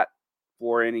imply that,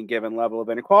 for any given level of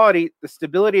inequality, the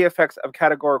stability effects of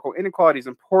categorical inequalities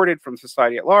imported from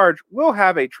society at large will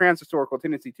have a transhistorical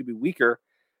tendency to be weaker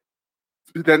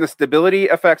than the stability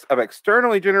effects of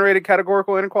externally generated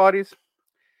categorical inequalities? ?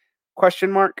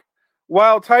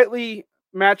 While tightly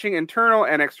matching internal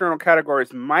and external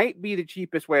categories might be the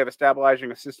cheapest way of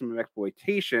stabilizing a system of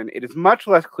exploitation, it is much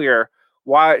less clear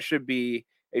why it should be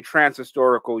a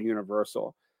transhistorical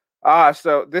universal.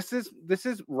 So this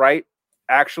is Wright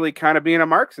actually kind of being a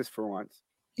Marxist for once.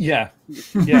 Yeah.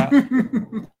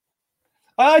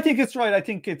 I think it's right. I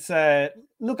think it's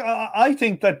look. I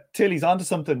think that Tilley's onto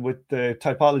something with the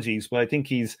typologies, but I think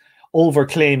he's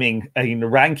overclaiming a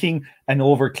ranking and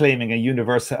overclaiming a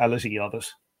universality of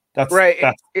it. That's right.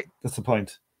 That's the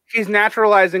point. he's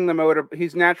naturalizing the mode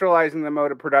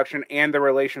of production and the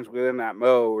relations within that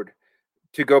mode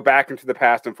to go back into the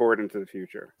past and forward into the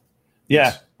future.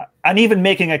 Yeah, and even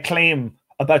making a claim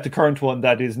about the current one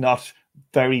that is not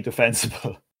very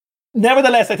defensible.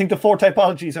 Nevertheless, I think the four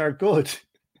typologies are good.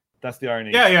 That's the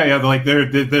irony. Yeah. Like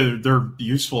they're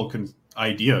useful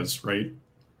ideas, right?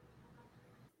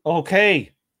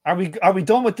 Okay, are we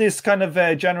done with this kind of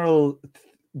general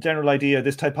idea,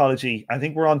 this typology? I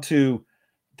think we're on to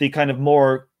the kind of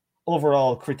more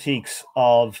overall critiques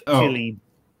of Tilly.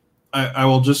 I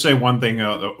will just say one thing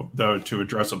though to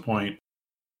address a point.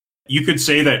 You could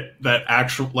say that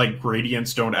actual like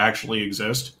gradients don't actually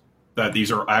exist. That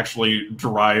these are actually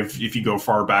derived if you go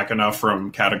far back enough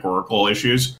from categorical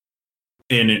issues,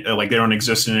 and like they don't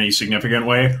exist in any significant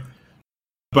way.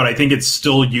 But I think it's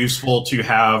still useful to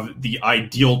have the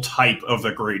ideal type of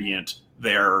the gradient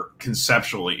there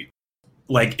conceptually.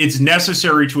 Like, it's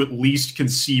necessary to at least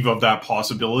conceive of that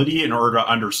possibility in order to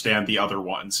understand the other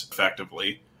ones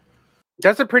effectively.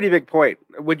 That's a pretty big point.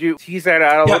 Would you tease that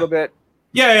out a little bit?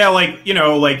 Yeah, like,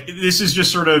 like, this is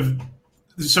just sort of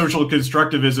social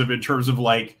constructivism in terms of,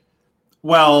 like,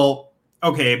 well,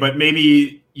 okay, but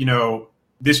maybe,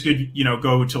 this could,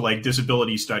 go to like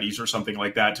disability studies or something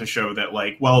like that to show that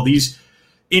like, well, these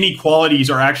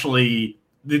inequalities are actually,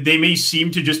 they may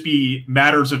seem to just be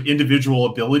matters of individual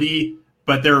ability,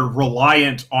 but they're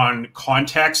reliant on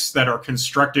contexts that are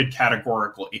constructed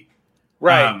categorically.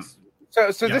 Right.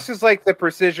 So this is like the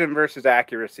precision versus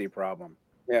accuracy problem.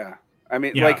 Yeah. I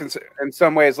mean, like in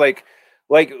some ways, like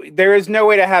there is no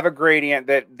way to have a gradient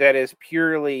that is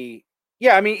purely,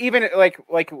 I mean,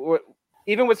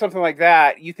 even with something like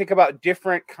that, you think about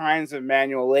different kinds of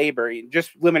manual labor,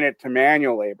 just limit it to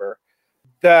manual labor.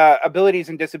 The abilities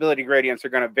and disability gradients are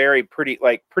going to vary pretty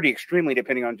extremely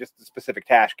depending on just the specific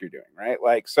task you're doing, right?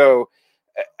 Like, so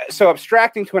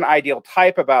abstracting to an ideal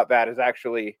type about that is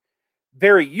actually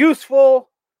very useful,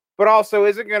 but also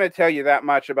isn't going to tell you that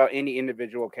much about any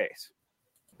individual case.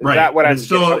 Is that what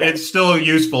it's still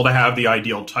useful to have the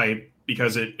ideal type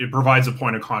because it provides a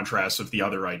point of contrast with the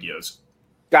other ideas.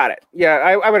 Got it. Yeah,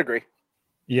 I would agree.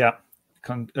 Yeah,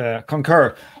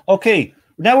 concur. Okay,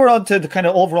 now we're on to the kind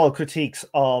of overall critiques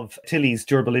of Tilly's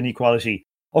durable inequality.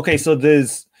 Okay, so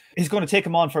he's going to take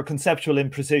him on for conceptual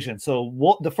imprecision.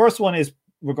 So the first one is,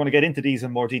 we're going to get into these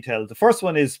in more detail. The first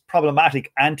one is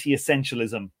problematic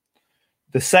anti-essentialism.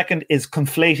 The second is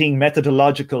conflating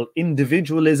methodological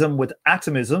individualism with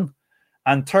atomism.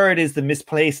 And third is the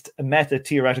misplaced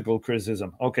meta-theoretical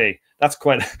criticism. Okay, that's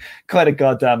quite a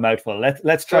goddamn mouthful.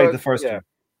 Let's try the first one.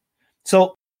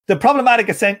 So the problematic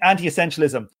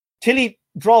anti-essentialism. Tilly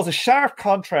draws a sharp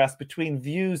contrast between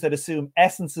views that assume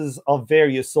essences of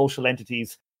various social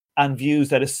entities and views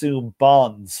that assume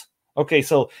bonds. Okay,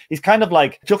 so he's kind of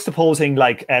like juxtaposing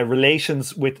like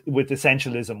relations with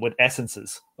essentialism, with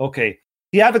essences. Okay,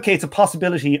 he advocates a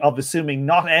possibility of assuming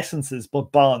not essences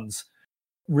but bonds.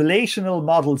 Relational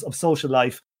models of social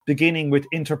life beginning with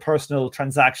interpersonal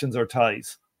transactions or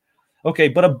ties. Okay,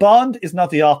 but a bond is not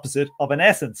the opposite of an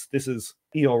essence. This is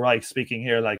E.O. Wright speaking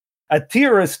here. Like, a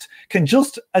theorist can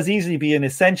just as easily be an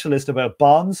essentialist about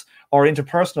bonds or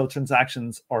interpersonal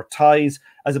transactions or ties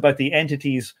as about the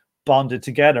entities bonded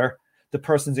together, the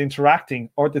persons interacting,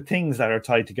 or the things that are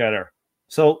tied together.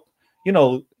 So,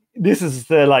 this is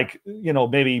the, like,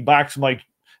 maybe Marx might,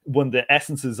 one of the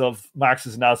essences of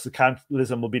Marx's analysis of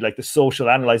capitalism will be like the social,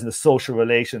 analyzing the social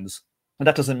relations. And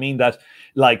that doesn't mean that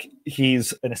like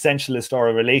he's an essentialist or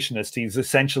a relationist. He's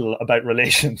essential about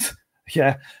relations.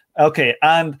 Yeah. Okay.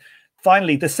 And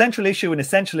finally, the central issue in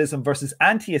essentialism versus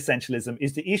anti-essentialism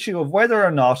is the issue of whether or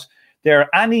not there are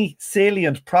any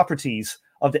salient properties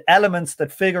of the elements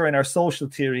that figure in our social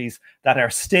theories that are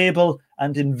stable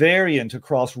and invariant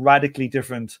across radically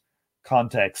different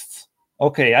contexts.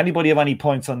 Okay, anybody have any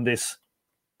points on this?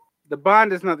 The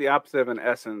bond is not the opposite of an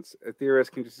essence. A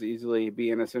theorist can just as easily be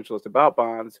an essentialist about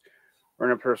bonds or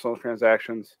interpersonal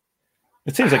transactions.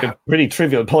 It seems like a pretty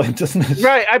trivial point, doesn't it?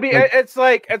 Right. I mean, it's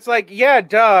like, yeah,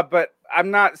 duh, but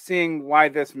I'm not seeing why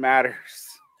this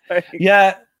matters.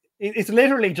 Yeah, it's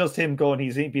literally just him going,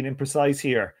 he's being imprecise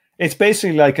here. It's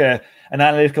basically like an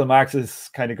analytical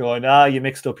Marxist kind of going, you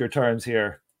mixed up your terms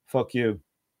here. Fuck you.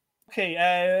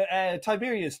 Okay,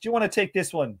 Tiberius, do you want to take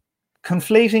this one?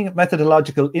 Conflating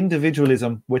methodological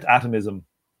individualism with atomism.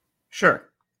 Sure.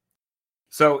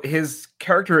 So his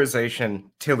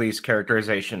characterization, Tilly's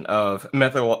characterization of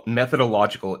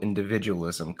methodological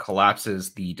individualism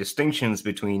collapses the distinctions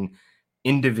between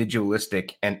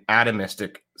individualistic and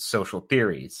atomistic social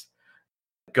theories.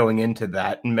 Going into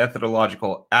that,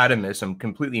 methodological atomism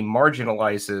completely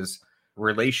marginalizes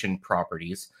relation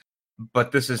properties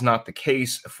but this is not the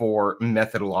case for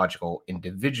methodological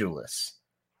individualists.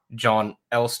 John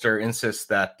Elster insists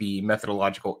that the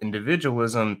methodological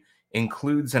individualism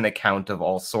includes an account of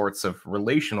all sorts of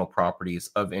relational properties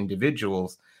of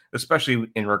individuals, especially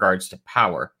in regards to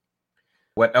power.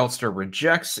 What Elster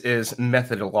rejects is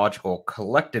methodological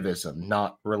collectivism,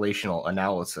 not relational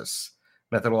analysis.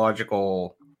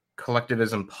 Methodological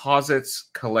collectivism posits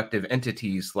collective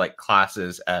entities like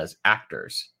classes as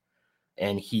actors.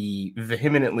 And he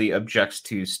vehemently objects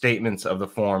to statements of the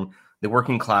form, the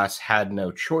working class had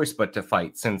no choice but to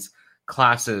fight, since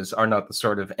classes are not the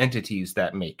sort of entities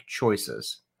that make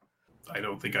choices. I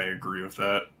don't think I agree with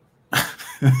that.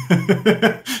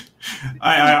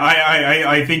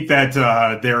 I think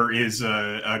that there is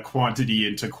a quantity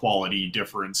into quality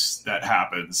difference that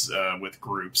happens with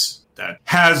groups that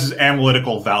has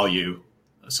analytical value.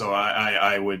 So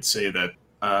I would say that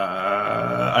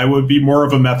I would be more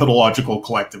of a methodological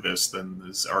collectivist than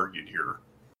is argued here.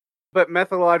 But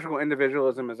methodological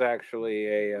individualism is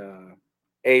actually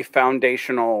a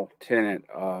foundational tenet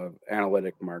of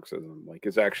analytic Marxism. Like,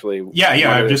 it's actually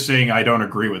I'm just saying I don't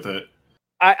agree with it.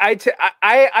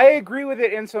 I agree with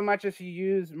it in so much as you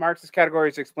use Marxist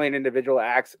categories to explain individual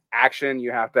action.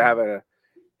 You have to have an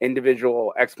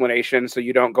individual explanation, so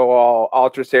you don't go all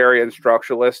Althusserian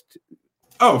structuralist.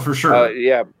 Oh, for sure.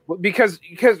 Because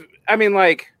I mean,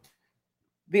 like,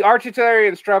 the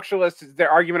Arthusserian structuralists, their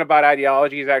argument about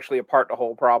ideology is actually a part of the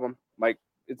whole problem. Like,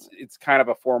 it's kind of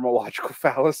a formal logical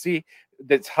fallacy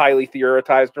that's highly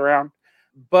theoretized around.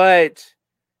 But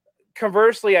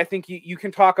conversely, I think you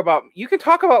can talk about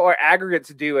what aggregates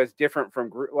do as different from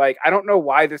group. Like, I don't know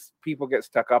why people get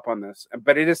stuck up on this,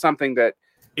 but it is something that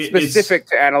specific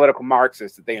to analytical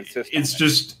Marxists that they insist on. It's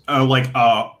just like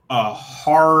a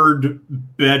hard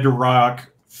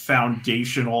bedrock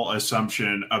foundational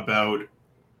assumption about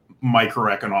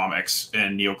microeconomics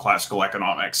and neoclassical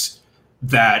economics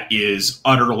that is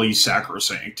utterly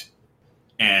sacrosanct.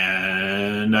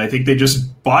 And I think they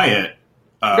just buy it.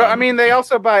 I mean, they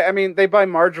also buy. I mean, they buy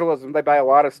marginalism. They buy a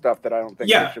lot of stuff that I don't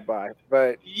think they should buy.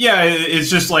 But yeah,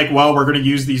 it's just like, well, we're going to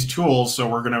use these tools, so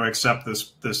we're going to accept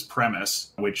this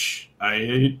premise, which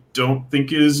I don't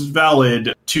think is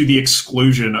valid to the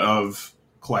exclusion of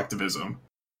collectivism.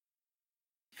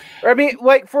 I mean,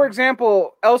 like, for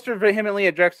example, Elster vehemently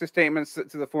objects to statements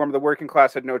to the form the working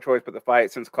class had no choice but to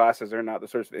fight, since classes are not the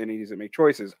sorts of entities that make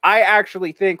choices. I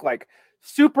actually think, like,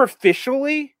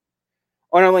 superficially,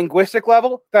 on a linguistic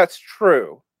level, that's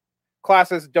true.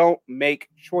 Classes don't make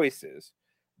choices.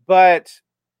 But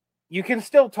you can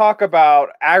still talk about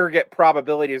aggregate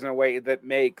probabilities in a way that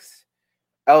makes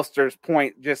Elster's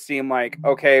point just seem like,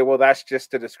 okay, well, that's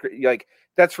just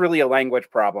that's really a language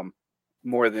problem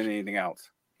more than anything else.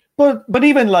 But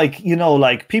even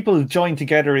like people join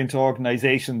together into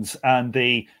organizations and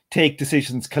they take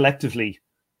decisions collectively,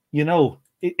 they're not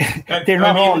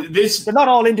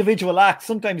all individual acts.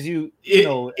 Sometimes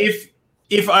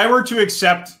if I were to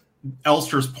accept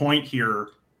Elster's point here,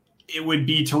 it would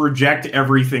be to reject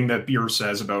everything that Beer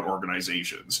says about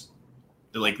organizations.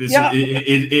 Like this,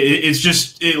 it's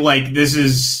just like this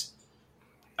is.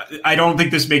 I don't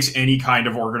think this makes any kind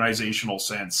of organizational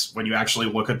sense when you actually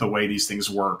look at the way these things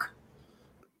work.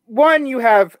 One, you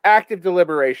have active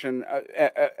deliberation,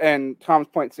 and Tom's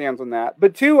point stands on that.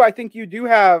 But two, I think you do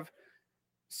have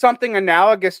something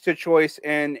analogous to choice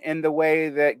in the way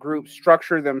that groups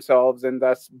structure themselves and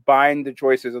thus bind the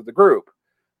choices of the group.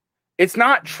 It's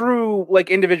not true like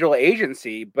individual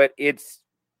agency, but it's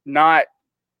not.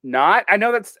 I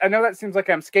know that seems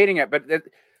like I'm skating it, but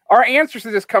our answers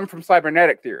to this come from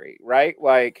cybernetic theory, right?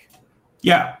 Like,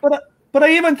 yeah. But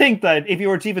I even think that if you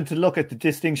were to look at the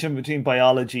distinction between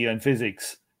biology and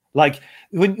physics, like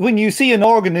when you see an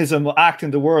organism act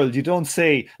in the world, you don't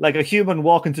say, like a human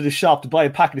walk into the shop to buy a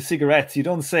packet of cigarettes, you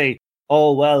don't say,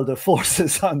 oh, well, the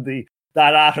forces on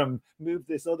that atom move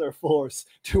this other force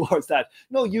towards that.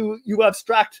 No, you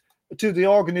abstract to the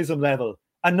organism level,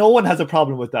 and no one has a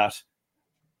problem with that.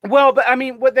 Well, but I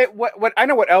mean, what I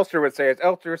know what Elster would say is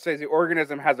Elster says the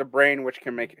organism has a brain which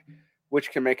can make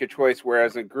a choice,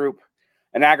 whereas a group,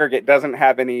 an aggregate, doesn't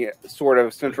have any sort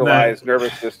of centralized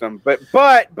nervous system. But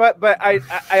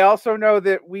I also know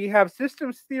that we have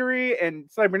systems theory and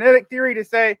cybernetic theory to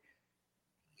say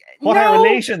what are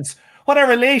relations? What are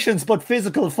relations but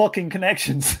physical fucking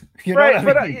connections? You know right,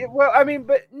 what I mean?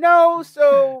 but no,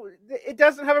 so it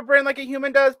doesn't have a brain like a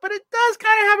human does, but it does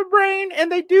kind of have a brain,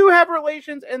 and they do have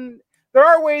relations, and there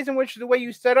are ways in which the way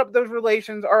you set up those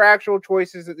relations are actual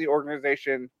choices that the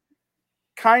organization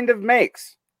kind of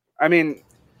makes. I mean,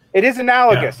 it is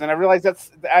analogous, and I realize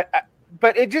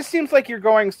but it just seems like you're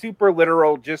going super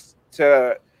literal just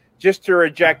to just to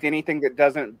reject anything that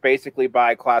doesn't basically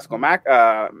buy classical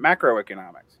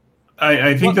macroeconomics.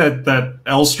 I think that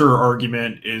Elster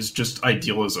argument is just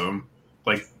idealism.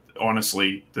 Like,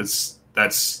 honestly, that's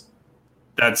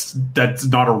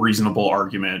not a reasonable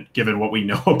argument given what we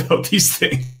know about these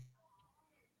things.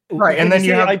 Right, and then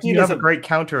you have a great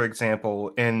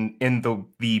counterexample in the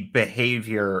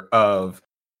behavior of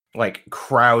like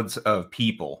crowds of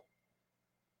people.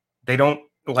 They don't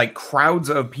like crowds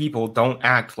of people don't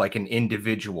act like an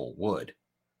individual would.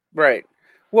 Right.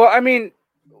 Well, I mean,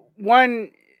 one,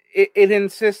 it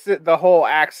insists that the whole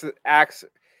acts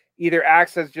either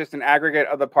acts as just an aggregate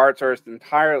of the parts or is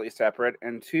entirely separate.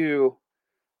 And two,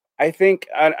 I think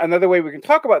another way we can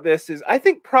talk about this is I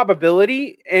think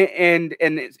probability and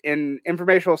in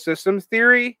informational systems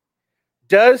theory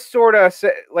does sort of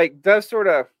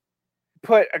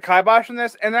put a kibosh on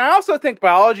this. And I also think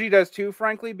biology does too,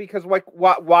 frankly, because like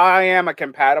why I am a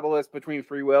compatibilist between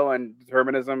free will and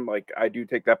determinism. Like I do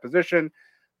take that position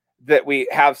that we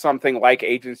have something like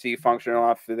agency function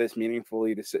enough for this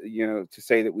meaningfully to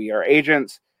say that we are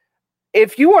agents.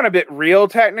 If you want a bit real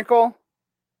technical,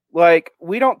 like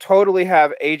we don't totally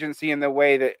have agency in the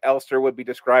way that Elster would be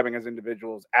describing as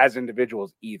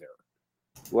individuals either.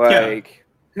 Like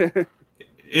it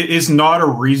is not a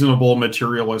reasonable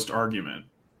materialist argument.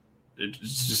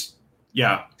 It's just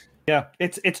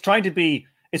it's trying to be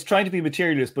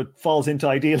materialist but falls into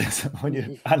idealism when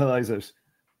you analyze it.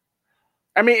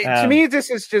 I mean, to me, this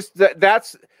is just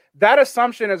that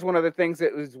assumption is one of the things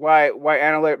that is why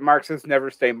analytic Marxists never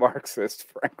stay Marxist,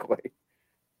 frankly.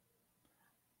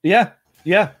 Yeah.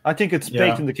 I think it's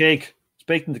baked in the cake. It's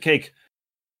baked in the cake.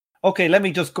 Okay, let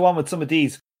me just go on with some of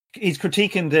these. He's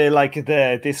critiquing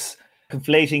this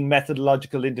conflating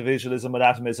methodological individualism with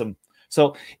atomism.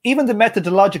 So even the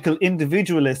methodological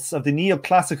individualists of the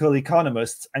neoclassical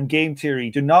economists and game theory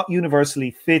do not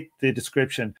universally fit the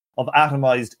description of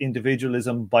atomized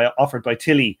individualism offered by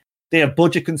Tilly. They have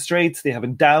budget constraints, they have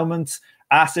endowments,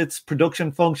 assets,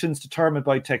 production functions determined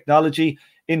by technology,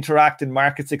 interact in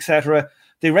markets, etc.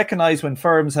 They recognize when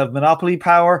firms have monopoly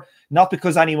power, not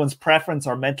because anyone's preference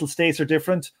or mental states are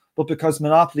different, but because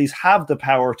monopolies have the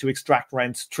power to extract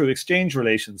rents through exchange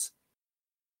relations.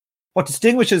 What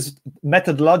distinguishes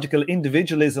methodological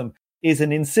individualism is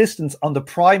an insistence on the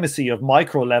primacy of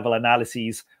micro-level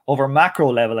analyses over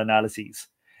macro-level analyses.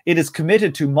 It is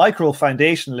committed to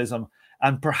micro-foundationalism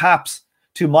and perhaps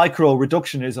to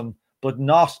micro-reductionism, but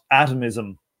not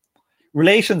atomism.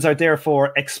 Relations are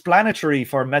therefore explanatory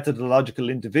for methodological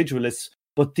individualists,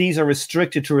 but these are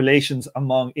restricted to relations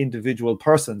among individual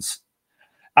persons.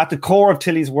 At the core of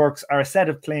Tilly's works are a set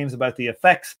of claims about the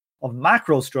effects of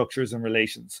macro structures and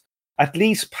relations. At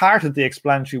least part of the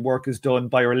explanatory work is done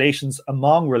by relations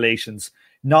among relations,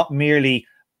 not merely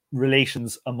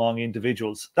relations among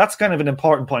individuals. That's kind of an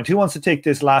important point. Who wants to take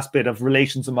this last bit of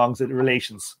relations amongst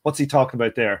relations? What's he talking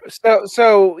about there?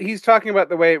 So he's talking about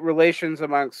the way relations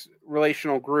amongst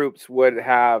relational groups would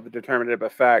have a determinative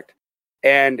effect.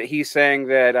 And he's saying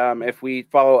that if we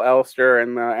follow Elster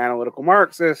and the analytical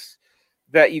Marxists,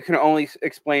 that you can only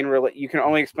explain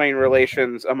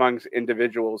relations amongst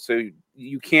individuals. So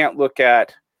you can't look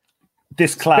at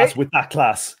this class with that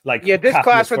class, this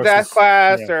class with that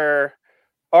class,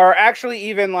 or actually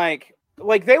even like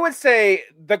they would say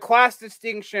the class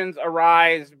distinctions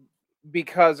arise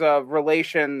because of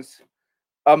relations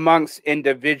amongst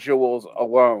individuals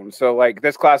alone. So like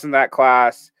this class and that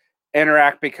class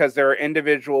interact because there are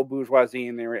individual bourgeoisie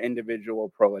and there are individual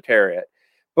proletariat.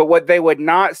 But what they would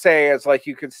not say is like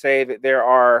you could say that there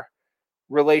are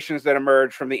relations that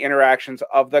emerge from the interactions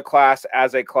of the class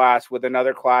as a class with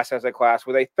another class as a class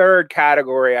with a third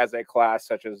category as a class,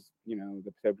 such as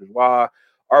the bourgeois,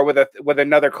 or with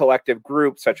another collective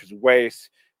group such as race,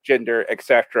 gender,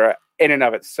 etc. in and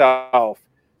of itself.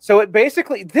 So it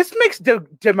basically this makes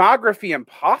demography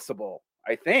impossible.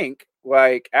 I think,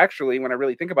 like actually, when I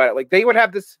really think about it, like they would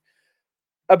have this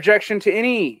objection to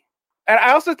any. And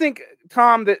I also think,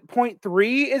 Tom, that point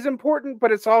 3 is important,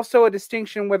 but it's also a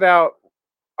distinction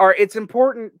or it's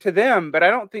important to them, but I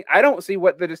don't see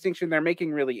what the distinction they're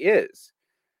making really is.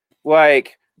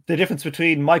 Like the difference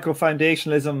between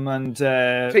micro-foundationalism and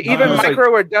even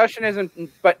micro-reductionism,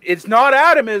 but it's not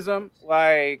atomism.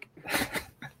 Like,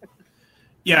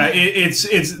 yeah,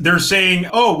 it's they're saying,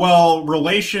 oh well,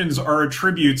 relations are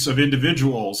attributes of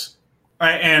individuals.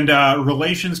 And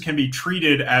relations can be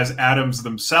treated as atoms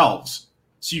themselves.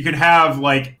 So you can have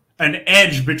like an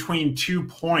edge between 2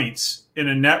 points in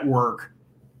a network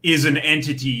is an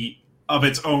entity of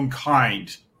its own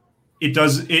kind.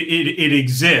 It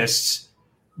exists,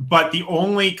 but the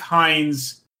only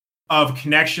kinds of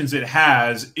connections it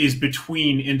has is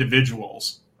between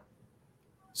individuals.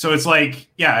 So it's like,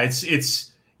 yeah,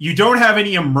 it's you don't have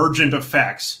any emergent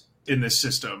effects in this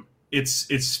system.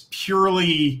 It's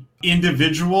purely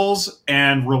individuals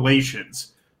and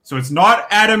relations. So it's not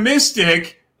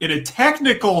atomistic in a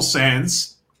technical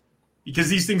sense, because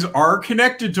these things are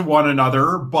connected to one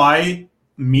another by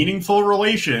meaningful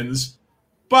relations.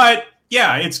 But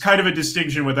yeah, it's kind of a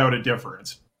distinction without a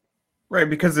difference. Right,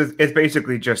 because it's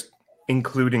basically just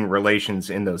including relations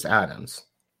in those atoms.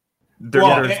 There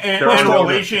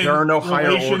are no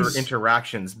higher order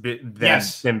interactions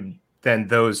than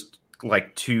those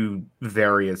like two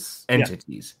various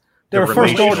entities. There are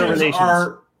first order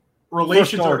relations.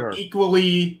 Relations are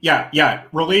equally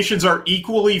relations are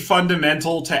equally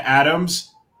fundamental to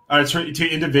atoms, to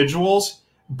individuals,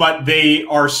 but they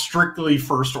are strictly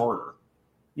first order.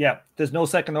 Yeah, there's no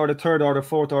second order, third order,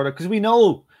 fourth order, because we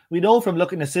know from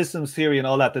looking at systems theory and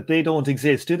all that they don't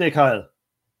exist, do they, Kyle?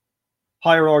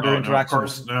 Higher order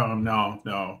interactions.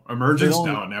 No. Emergence?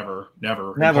 No, never.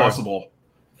 Impossible.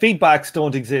 Feedbacks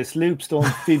don't exist. Loops don't.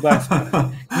 Feedbacks.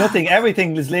 Nothing.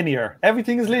 Everything is linear.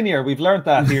 Everything is linear. We've learned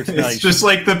that here tonight. It's just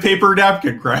like the paper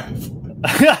napkin graph.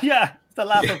 Yeah, it's the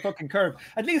Laffer fucking curve.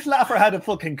 At least Laffer had a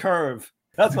fucking curve.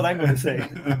 That's what I'm going to say.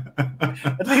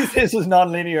 At least this was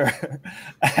non-linear.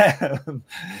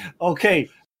 Okay.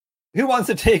 Who wants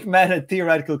to take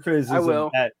meta-theoretical criticism? I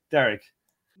will. Derek.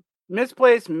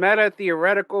 Misplaced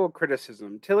meta-theoretical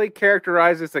criticism. Tilly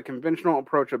characterizes the conventional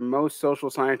approach of most social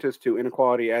scientists to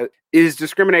inequality as is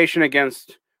discrimination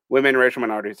against women, racial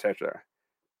minorities, etc.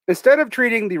 Instead of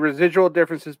treating the residual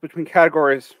differences between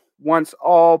categories once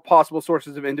all possible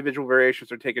sources of individual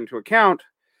variations are taken into account,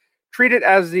 treat it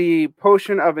as the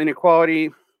portion of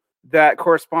inequality that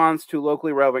corresponds to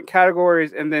locally relevant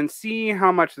categories, and then see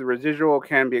how much the residual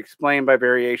can be explained by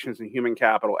variations in human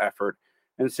capital, effort,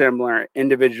 and similar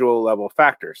individual level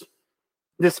factors.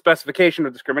 This specification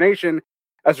of discrimination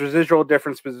as residual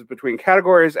differences between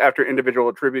categories after individual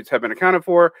attributes have been accounted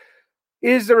for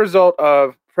is the result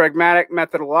of pragmatic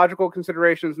methodological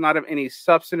considerations, not of any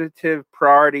substantive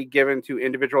priority given to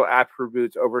individual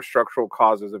attributes over structural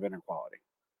causes of inequality.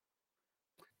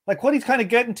 Like what he's kind of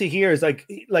getting to here is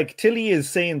like Tilly is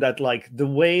saying that like the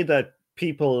way that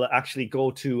people actually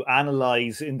go to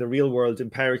analyze in the real world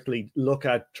empirically, look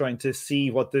at trying to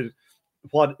see what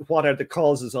are the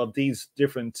causes of these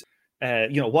different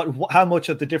how much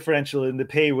of the differential in the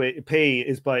pay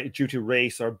is due to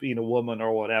race or being a woman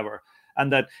or whatever,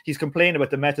 and that he's complaining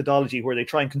about the methodology where they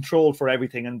try and control for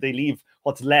everything and they leave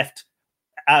what's left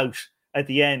out at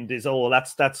the end is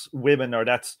that's women or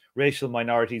that's racial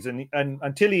minorities,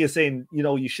 and Tilly is saying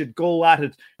you should go at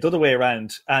it the other way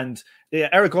around, and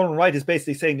Eric Owen Wright is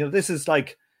basically saying this is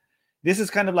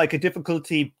kind of like a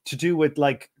difficulty to do with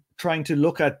like trying to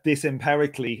look at this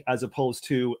empirically as opposed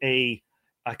to a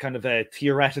kind of a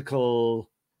theoretical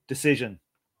decision.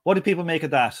 What do people make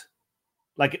of that?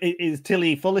 Like, is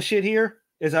Tilly full of shit here?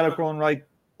 Is Eric Owen Wright?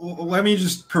 Well, let me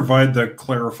just provide the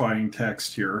clarifying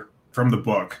text here from the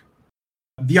book.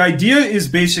 The idea is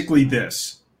basically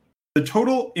this. The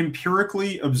total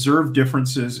empirically observed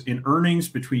differences in earnings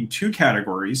between two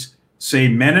categories, say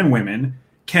men and women,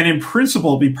 can in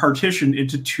principle be partitioned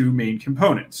into two main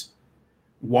components.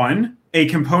 One, a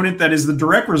component that is the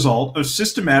direct result of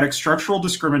systematic structural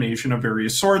discrimination of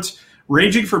various sorts,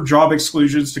 ranging from job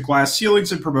exclusions to glass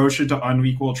ceilings and promotion to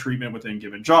unequal treatment within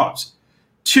given jobs.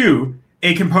 Two,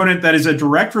 a component that is a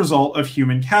direct result of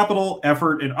human capital,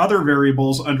 effort, and other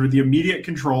variables under the immediate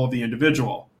control of the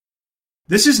individual.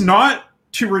 This is not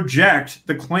to reject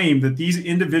the claim that these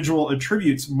individual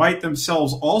attributes might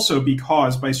themselves also be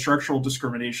caused by structural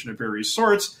discrimination of various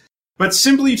sorts, but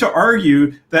simply to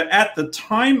argue that at the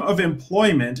time of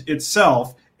employment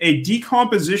itself, a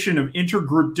decomposition of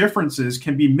intergroup differences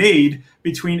can be made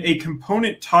between a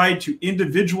component tied to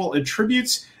individual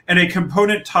attributes and a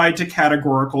component tied to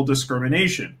categorical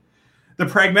discrimination. The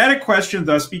pragmatic question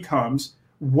thus becomes,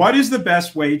 what is the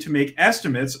best way to make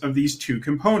estimates of these two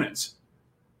components?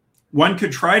 One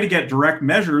could try to get direct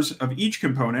measures of each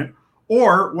component,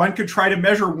 or one could try to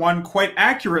measure one quite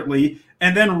accurately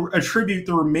and then attribute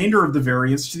the remainder of the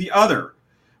variance to the other.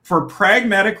 For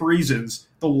pragmatic reasons,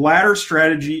 the latter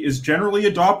strategy is generally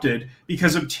adopted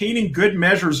because obtaining good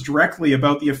measures directly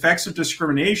about the effects of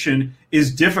discrimination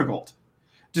is difficult.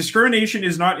 Discrimination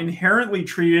is not inherently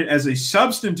treated as a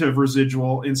substantive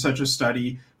residual in such a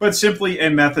study, but simply a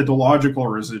methodological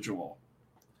residual.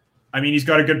 I mean, he's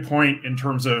got a good point in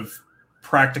terms of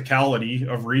practicality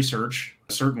of research.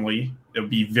 Certainly, it would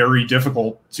be very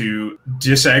difficult to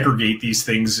disaggregate these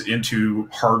things into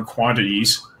hard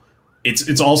quantities.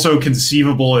 it's also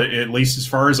conceivable, at least as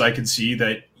far as I can see,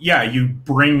 that yeah, you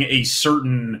bring a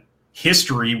certain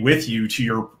history with you to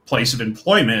your place of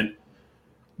employment.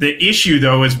 The issue,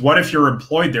 though, is what if you're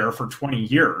employed there for 20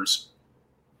 years?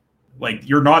 Like,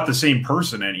 you're not the same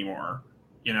person anymore,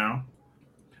 you know?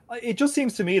 It just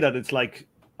seems to me that it's like,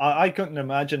 I couldn't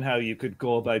imagine how you could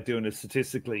go about doing it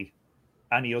statistically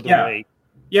any other way.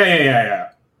 Yeah.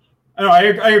 No, I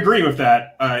agree with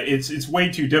that. It's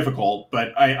way too difficult,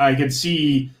 but I can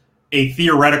see a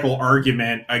theoretical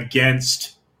argument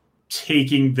against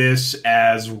taking this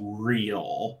as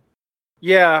real.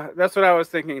 Yeah, that's what I was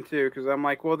thinking too, because I'm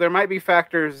like, well, there might be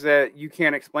factors that you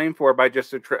can't explain for by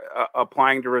just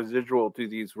applying the residual to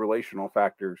these relational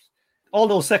factors. All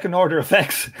those second order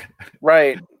effects.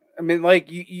 Right. I mean, like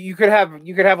you could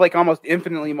have like almost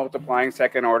infinitely multiplying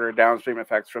second order downstream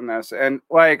effects from this, and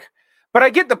like, but I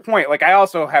get the point. Like, I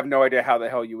also have no idea how the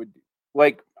hell you would,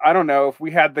 like, I don't know, if we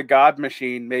had the God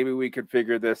machine, maybe we could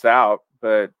figure this out.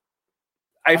 But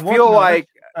I feel like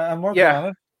I'm working on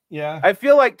it. Yeah, I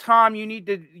feel like, Tom, you need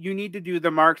to do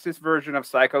the Marxist version of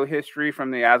psychohistory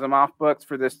from the Asimov books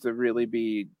for this to really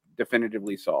be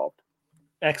definitively solved.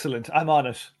 Excellent. I'm on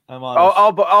it.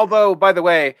 Although, by the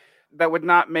way, that would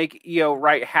not make E.O.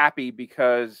 Wright happy,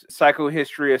 because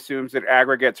psychohistory assumes that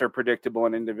aggregates are predictable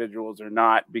and individuals are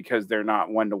not, because they're not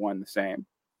one-to-one the same.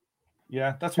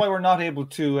 Yeah, that's why we're not able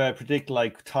to predict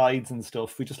like tides and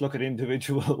stuff. We just look at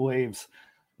individual waves.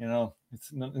 You know,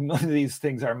 none of these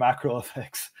things are macro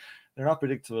effects. They're not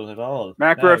predictable at all.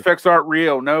 Macro effects aren't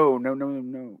real. No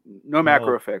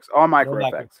macro effects. All micro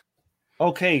effects.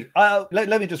 Okay,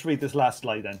 let me just read this last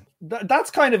slide then.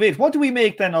 That's kind of it. What do we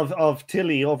make then of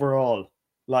Tilly overall?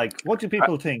 Like, what do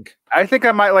people think? I think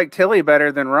I might like Tilly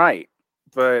better than Wright,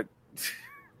 but...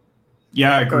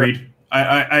 Yeah, agreed.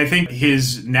 I think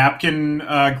his napkin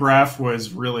graph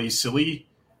was really silly.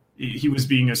 He was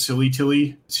being a silly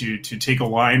Tilly to take a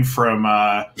line from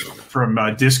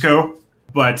Disco,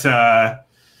 but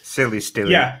silly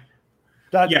Stilly.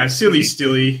 Yeah, silly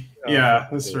Stilly. Yeah,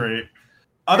 that's right.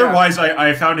 Otherwise,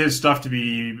 I found his stuff to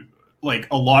be like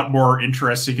a lot more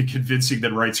interesting and convincing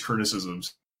than Wright's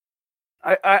criticisms.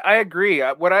 I agree.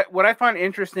 What I find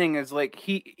interesting is like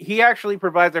he actually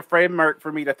provides a framework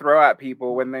for me to throw at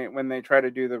people when they try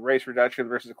to do the race reduction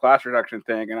versus class reduction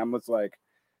thing, and I'm just like,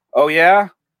 oh yeah,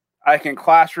 I can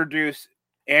class reduce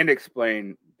and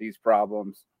explain these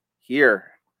problems.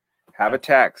 Here, have a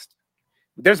text.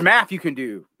 There's math you can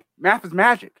do. Math is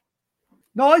magic.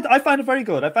 No, I find it very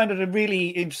good. I find it a really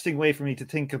interesting way for me to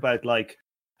think about like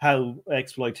how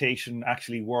exploitation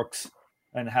actually works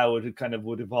and how it kind of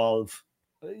would evolve.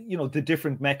 You know, the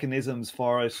different mechanisms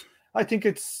for it. I think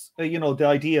it's the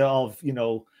idea of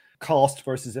cost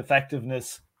versus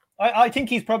effectiveness. I think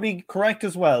he's probably correct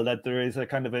as well that there is a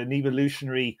kind of an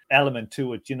evolutionary element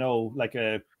to it. Like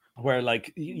where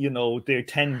they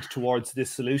tend towards this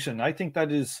solution. I think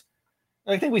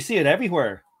we see it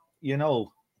everywhere.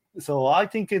 So I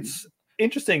think it's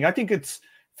interesting. I think it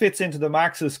fits into the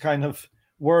Marxist kind of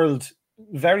world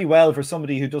very well for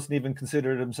somebody who doesn't even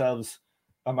consider themselves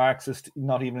a Marxist,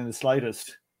 not even in the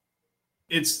slightest.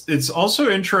 It's also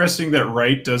interesting that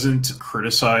Wright doesn't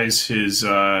criticize his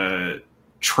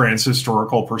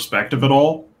trans-historical perspective at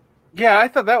all. Yeah, I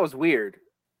thought that was weird.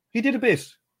 He did a bit,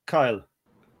 Kyle.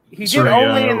 He did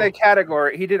only in the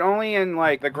category. He did only in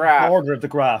like the graph. The order of the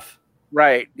graph.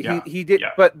 Right. He did,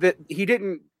 but he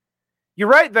didn't. You're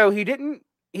right, though. He didn't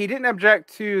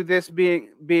object to this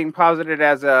being posited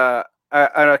as a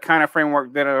kind of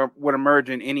framework that would emerge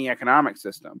in any economic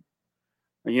system,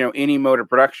 any mode of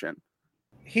production.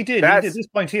 He did. He did this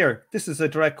point here. This is a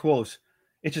direct quote.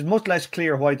 It is much less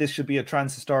clear why this should be a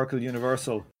trans-historical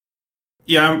universal.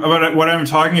 Yeah, what I'm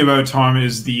talking about, Tom,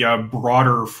 is the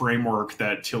broader framework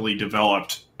that Tilly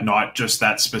developed, not just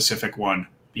that specific one.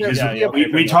 Because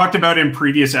we talked about in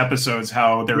previous episodes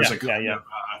how there's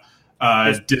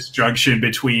disjunction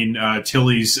between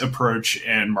Tilly's approach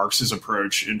and Marx's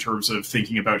approach in terms of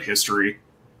thinking about history.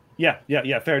 Yeah,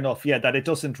 fair enough. Yeah, that it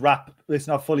doesn't wrap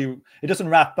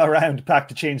around back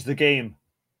to change the game.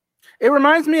 It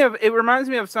reminds me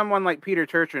of someone like Peter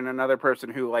Turchin, another person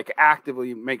who like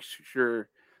actively makes sure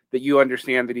that you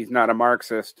understand that he's not a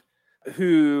Marxist,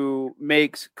 who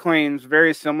makes claims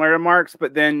very similar to Marx,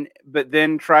 but then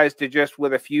tries to just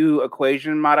with a few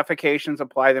equation modifications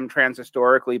apply them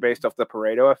transhistorically based off the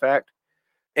Pareto effect.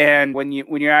 And when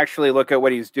you actually look at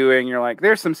what he's doing, you're like,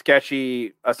 there's some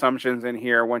sketchy assumptions in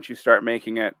here once you start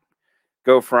making it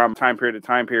go from time period to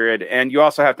time period. And you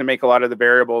also have to make a lot of the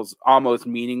variables almost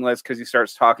meaningless because he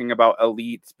starts talking about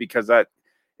elites, because that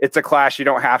it's a class you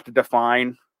don't have to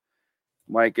define.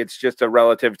 Like, it's just a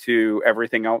relative to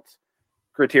everything else.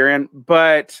 criterion,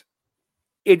 but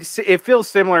it feels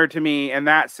similar to me in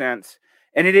that sense.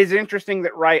 And it is interesting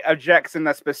that Wright objects in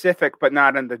the specific, but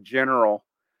not in the general.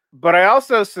 But I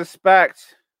also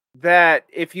suspect that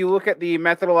if you look at the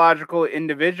methodological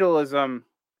individualism,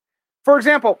 for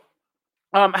example,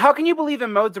 how can you believe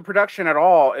in modes of production at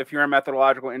all if you're a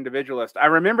methodological individualist? I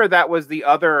remember that was the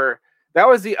other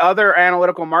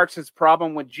analytical Marxist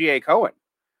problem with G.A. Cohen,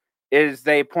 is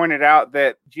they pointed out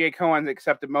that G.A. Cohen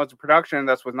accepted modes of production and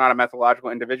thus was not a methodological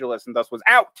individualist and thus was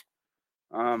out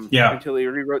until he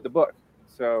rewrote the book.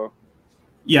 So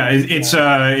yeah, it's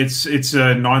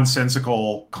a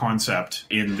nonsensical concept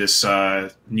in this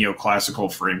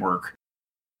neoclassical framework.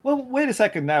 Well, wait a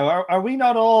second now. Are we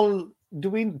not all?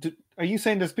 Are you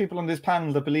saying there's people on this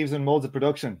panel that believes in modes of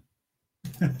production?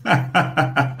 No,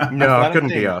 it couldn't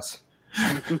be us.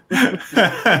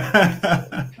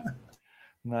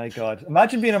 My God!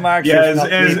 Imagine being a Marxist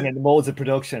not believing in the modes of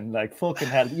production. Like fucking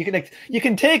hell, you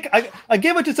can take. I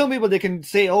give it to some people. They can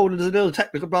say, "Oh, there's a little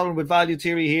technical problem with value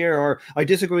theory here," or "I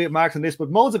disagree with Marx on this." But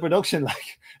modes of production,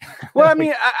 like, well, I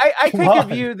mean, I take a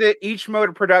view that each mode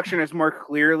of production is more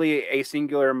clearly a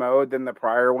singular mode than the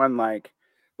prior one. Like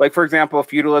for example,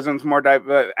 feudalism's more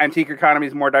antique economy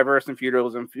is more diverse than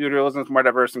feudalism. Feudalism is more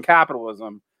diverse than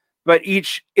capitalism. But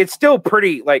it's still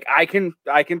pretty. Like I can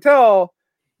tell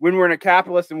when we're in a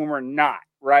capitalist and when we're not,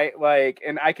 right? Like,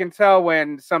 and I can tell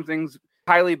when something's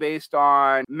highly based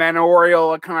on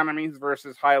manorial economies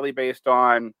versus highly based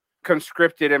on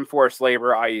conscripted and forced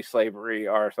labor, i.e. slavery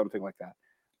or something like that.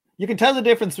 You can tell the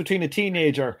difference between a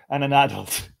teenager and an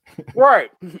adult.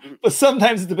 Right. But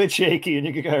sometimes it's a bit shaky and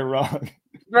you can get it wrong.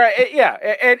 Right. Yeah.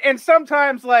 And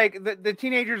sometimes like the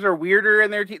teenagers are weirder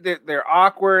and they're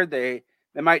awkward. They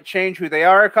might change who they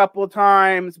are a couple of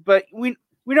times, but we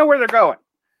know where they're going.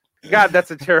 God, that's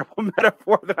a terrible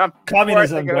metaphor. That I'm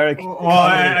communism. Well,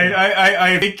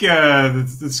 I think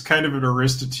it's kind of an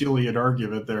Aristotelian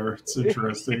argument there. It's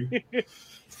interesting.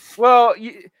 Well,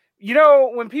 you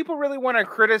know, when people really want to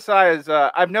criticize,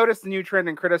 I've noticed the new trend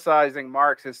in criticizing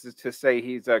Marx is to say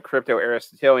he's a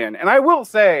crypto-Aristotelian, and I will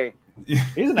say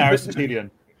he's an Aristotelian,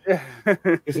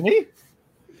 isn't he?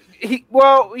 He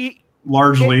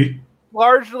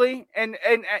largely, and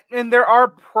there are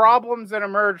problems that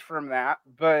emerge from that,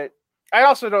 but I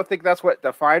also don't think that's what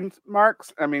defines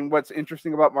Marx. I mean, what's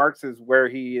interesting about Marx is where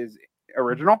he is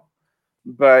original,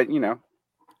 but you know,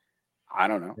 I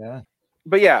don't know. Yeah,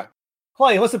 but yeah.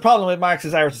 Why? What's the problem with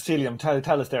Marx's Aristotelian?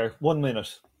 Tell us there. 1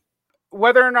 minute.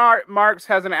 Whether or not Marx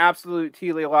has an absolute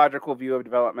teleological view of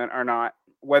development or not,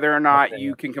 whether or not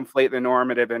you can conflate the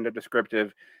normative and the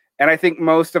descriptive, and I think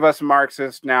most of us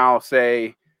Marxists now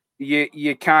say.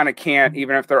 You kind of can't,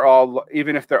 even if there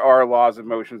are laws of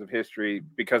motions of history,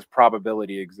 because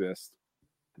probability exists.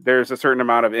 There's a certain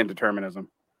amount of indeterminism.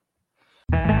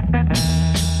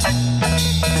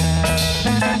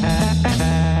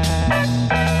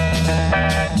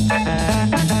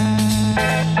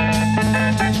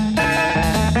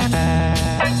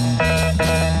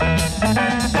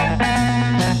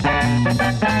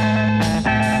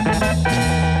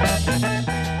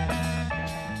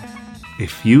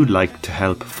 If you'd like to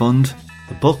help fund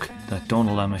the book that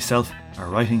Donald and myself are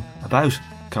writing about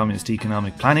communist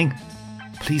economic planning,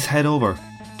 please head over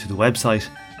to the website,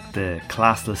 the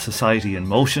Classless Society in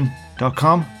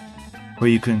Motion.com, where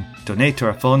you can donate to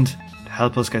our fund to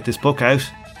help us get this book out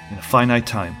in a finite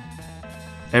time.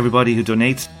 Everybody who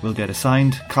donates will get a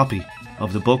signed copy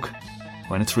of the book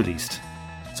when it's released.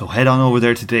 So head on over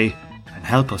there today and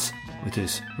help us with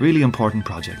this really important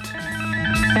project.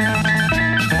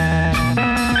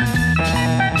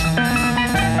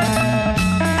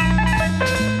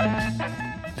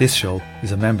 This show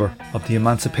is a member of the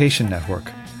Emancipation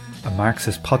Network, a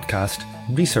Marxist podcast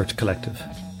and research collective.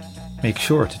 Make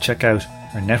sure to check out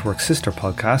our network sister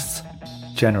podcasts,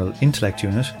 General Intellect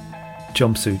Unit,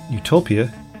 Jumpsuit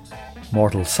Utopia,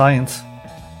 Mortal Science,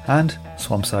 and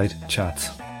Swampside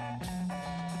Chats.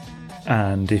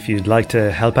 And if you'd like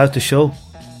to help out the show,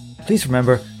 please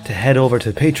remember to head over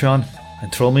to Patreon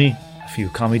and throw me a few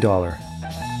commie dollar.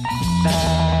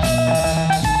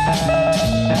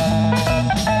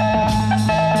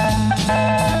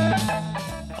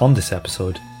 On this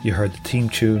episode, you heard the theme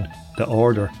tune The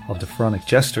Order of the Pharaonic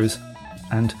Jesters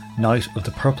and Night of the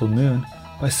Purple Moon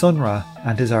by Sun Ra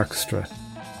and his orchestra.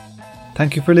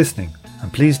 Thank you for listening,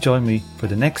 and please join me for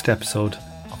the next episode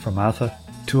of From Alpha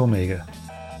to Omega.